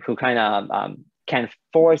kind of can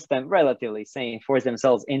force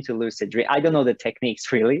themselves into lucid dream. I don't know the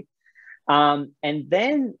techniques really. And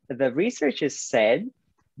then the researchers said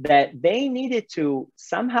that they needed to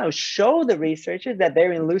somehow show the researchers that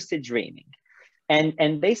they're in lucid dreaming.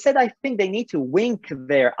 And they said, I think they need to wink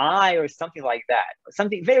their eye or something like that,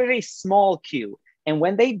 something very, very small cue. And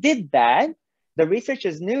when they did that, the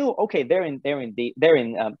researchers knew, okay, they're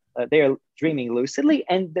dreaming lucidly.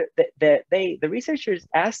 And the researchers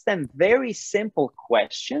asked them very simple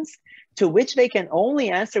questions to which they can only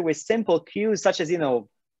answer with simple cues, such as,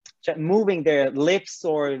 moving their lips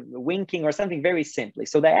or winking or something very simply.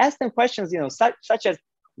 So they asked them questions, such as,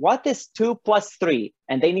 what is 2 + 3?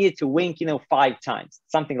 And they needed to wink, 5 times,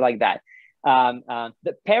 something like that.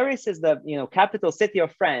 The Paris is the capital city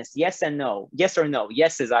of France. Yes and no. Yes or no.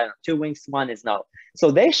 Yes is, I don't know, 2 winks, 1 is no.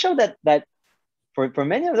 So they show that for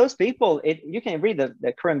many of those people, you can read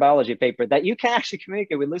the Current Biology paper, that you can actually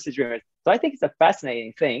communicate with lucid dreamers. So I think it's a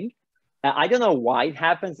fascinating thing. I don't know why it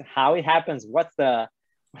happens, how it happens, what's the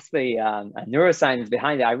neuroscience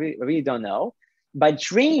behind it. I really don't know. But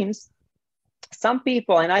dreams, some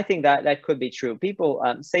people, and I think that could be true, people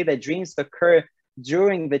say that dreams occur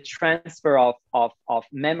during the transfer of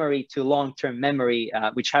memory to long-term memory,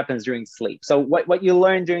 which happens during sleep. So what you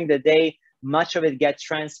learn during the day, much of it gets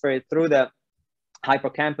transferred through the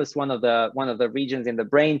hippocampus, one of the regions in the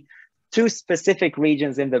brain, to specific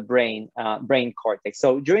regions in the brain cortex.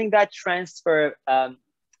 So during that transfer,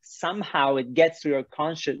 somehow it gets to your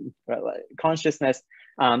consciousness,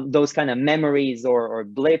 those kind of memories or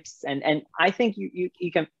blips. And I think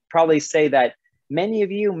you can probably say that many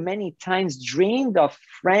of you many times dreamed of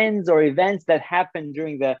friends or events that happened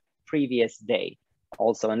during the previous day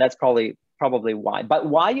also. And that's probably why. But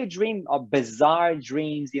why you dream of bizarre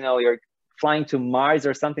dreams, you're flying to Mars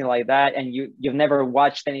or something like that, and you've never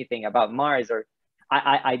watched anything about Mars, or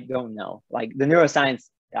I don't know. Like the neuroscience,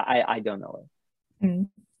 I don't know it. Mm.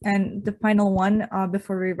 And the final one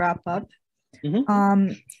before we wrap up.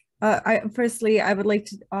 Mm-hmm. I would like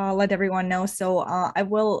to let everyone know. So I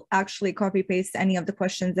will actually copy paste any of the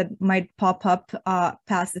questions that might pop up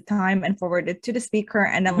past the time and forward it to the speaker,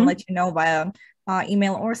 and then let you know via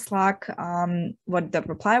email or Slack what the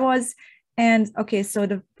reply was. And okay, so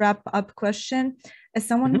the wrap up question: as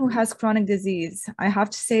someone who has chronic disease, I have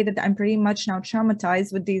to say that I'm pretty much now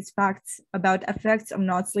traumatized with these facts about effects of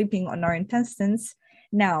not sleeping on our intestines.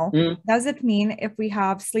 Now, does it mean if we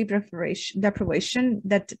have sleep deprivation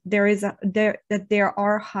that there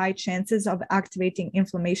are high chances of activating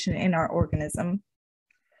inflammation in our organism?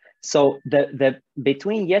 So the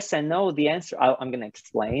between yes and no, the answer I'm going to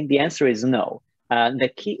explain. The answer is no. The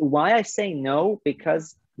key why I say no,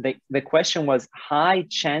 because the question was high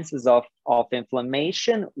chances of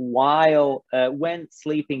inflammation while when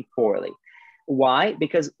sleeping poorly. Why?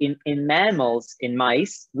 Because in mammals, in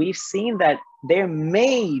mice, we've seen that there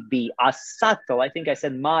may be a subtle, I think I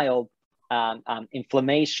said mild,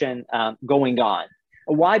 inflammation going on.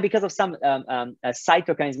 Why? Because of some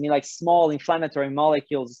cytokines, like small inflammatory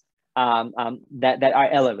molecules that are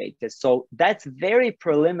elevated. So that's very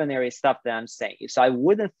preliminary stuff that I'm saying. So I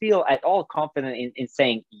wouldn't feel at all confident in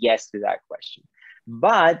saying yes to that question.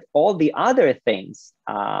 But all the other things,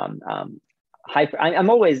 I'm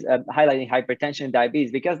always highlighting hypertension and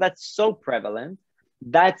diabetes because that's so prevalent.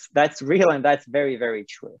 That's real, and that's very, very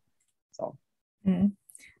true. So.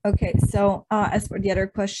 Okay, so as for the other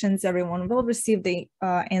questions, everyone will receive the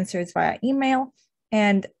answers via email,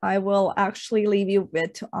 and I will actually leave you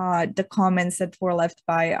with the comments that were left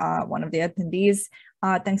by one of the attendees.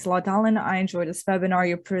 Thanks a lot, Alen. I enjoyed this webinar.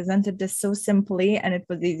 You presented this so simply, and it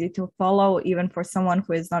was easy to follow, even for someone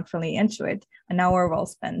who is not really into it. An hour well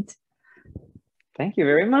spent. Thank you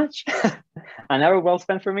very much. An hour well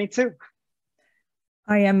spent for me too.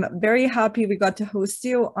 I am very happy we got to host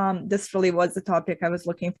you. This really was the topic I was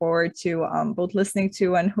looking forward to both listening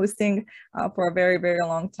to and hosting for a very, very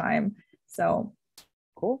long time. So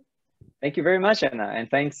cool. Thank you very much, Anna. And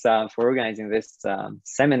thanks for organizing this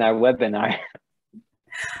seminar webinar.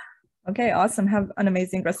 Okay, awesome. Have an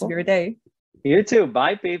amazing rest of your day. You too.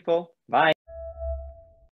 Bye, people. Bye.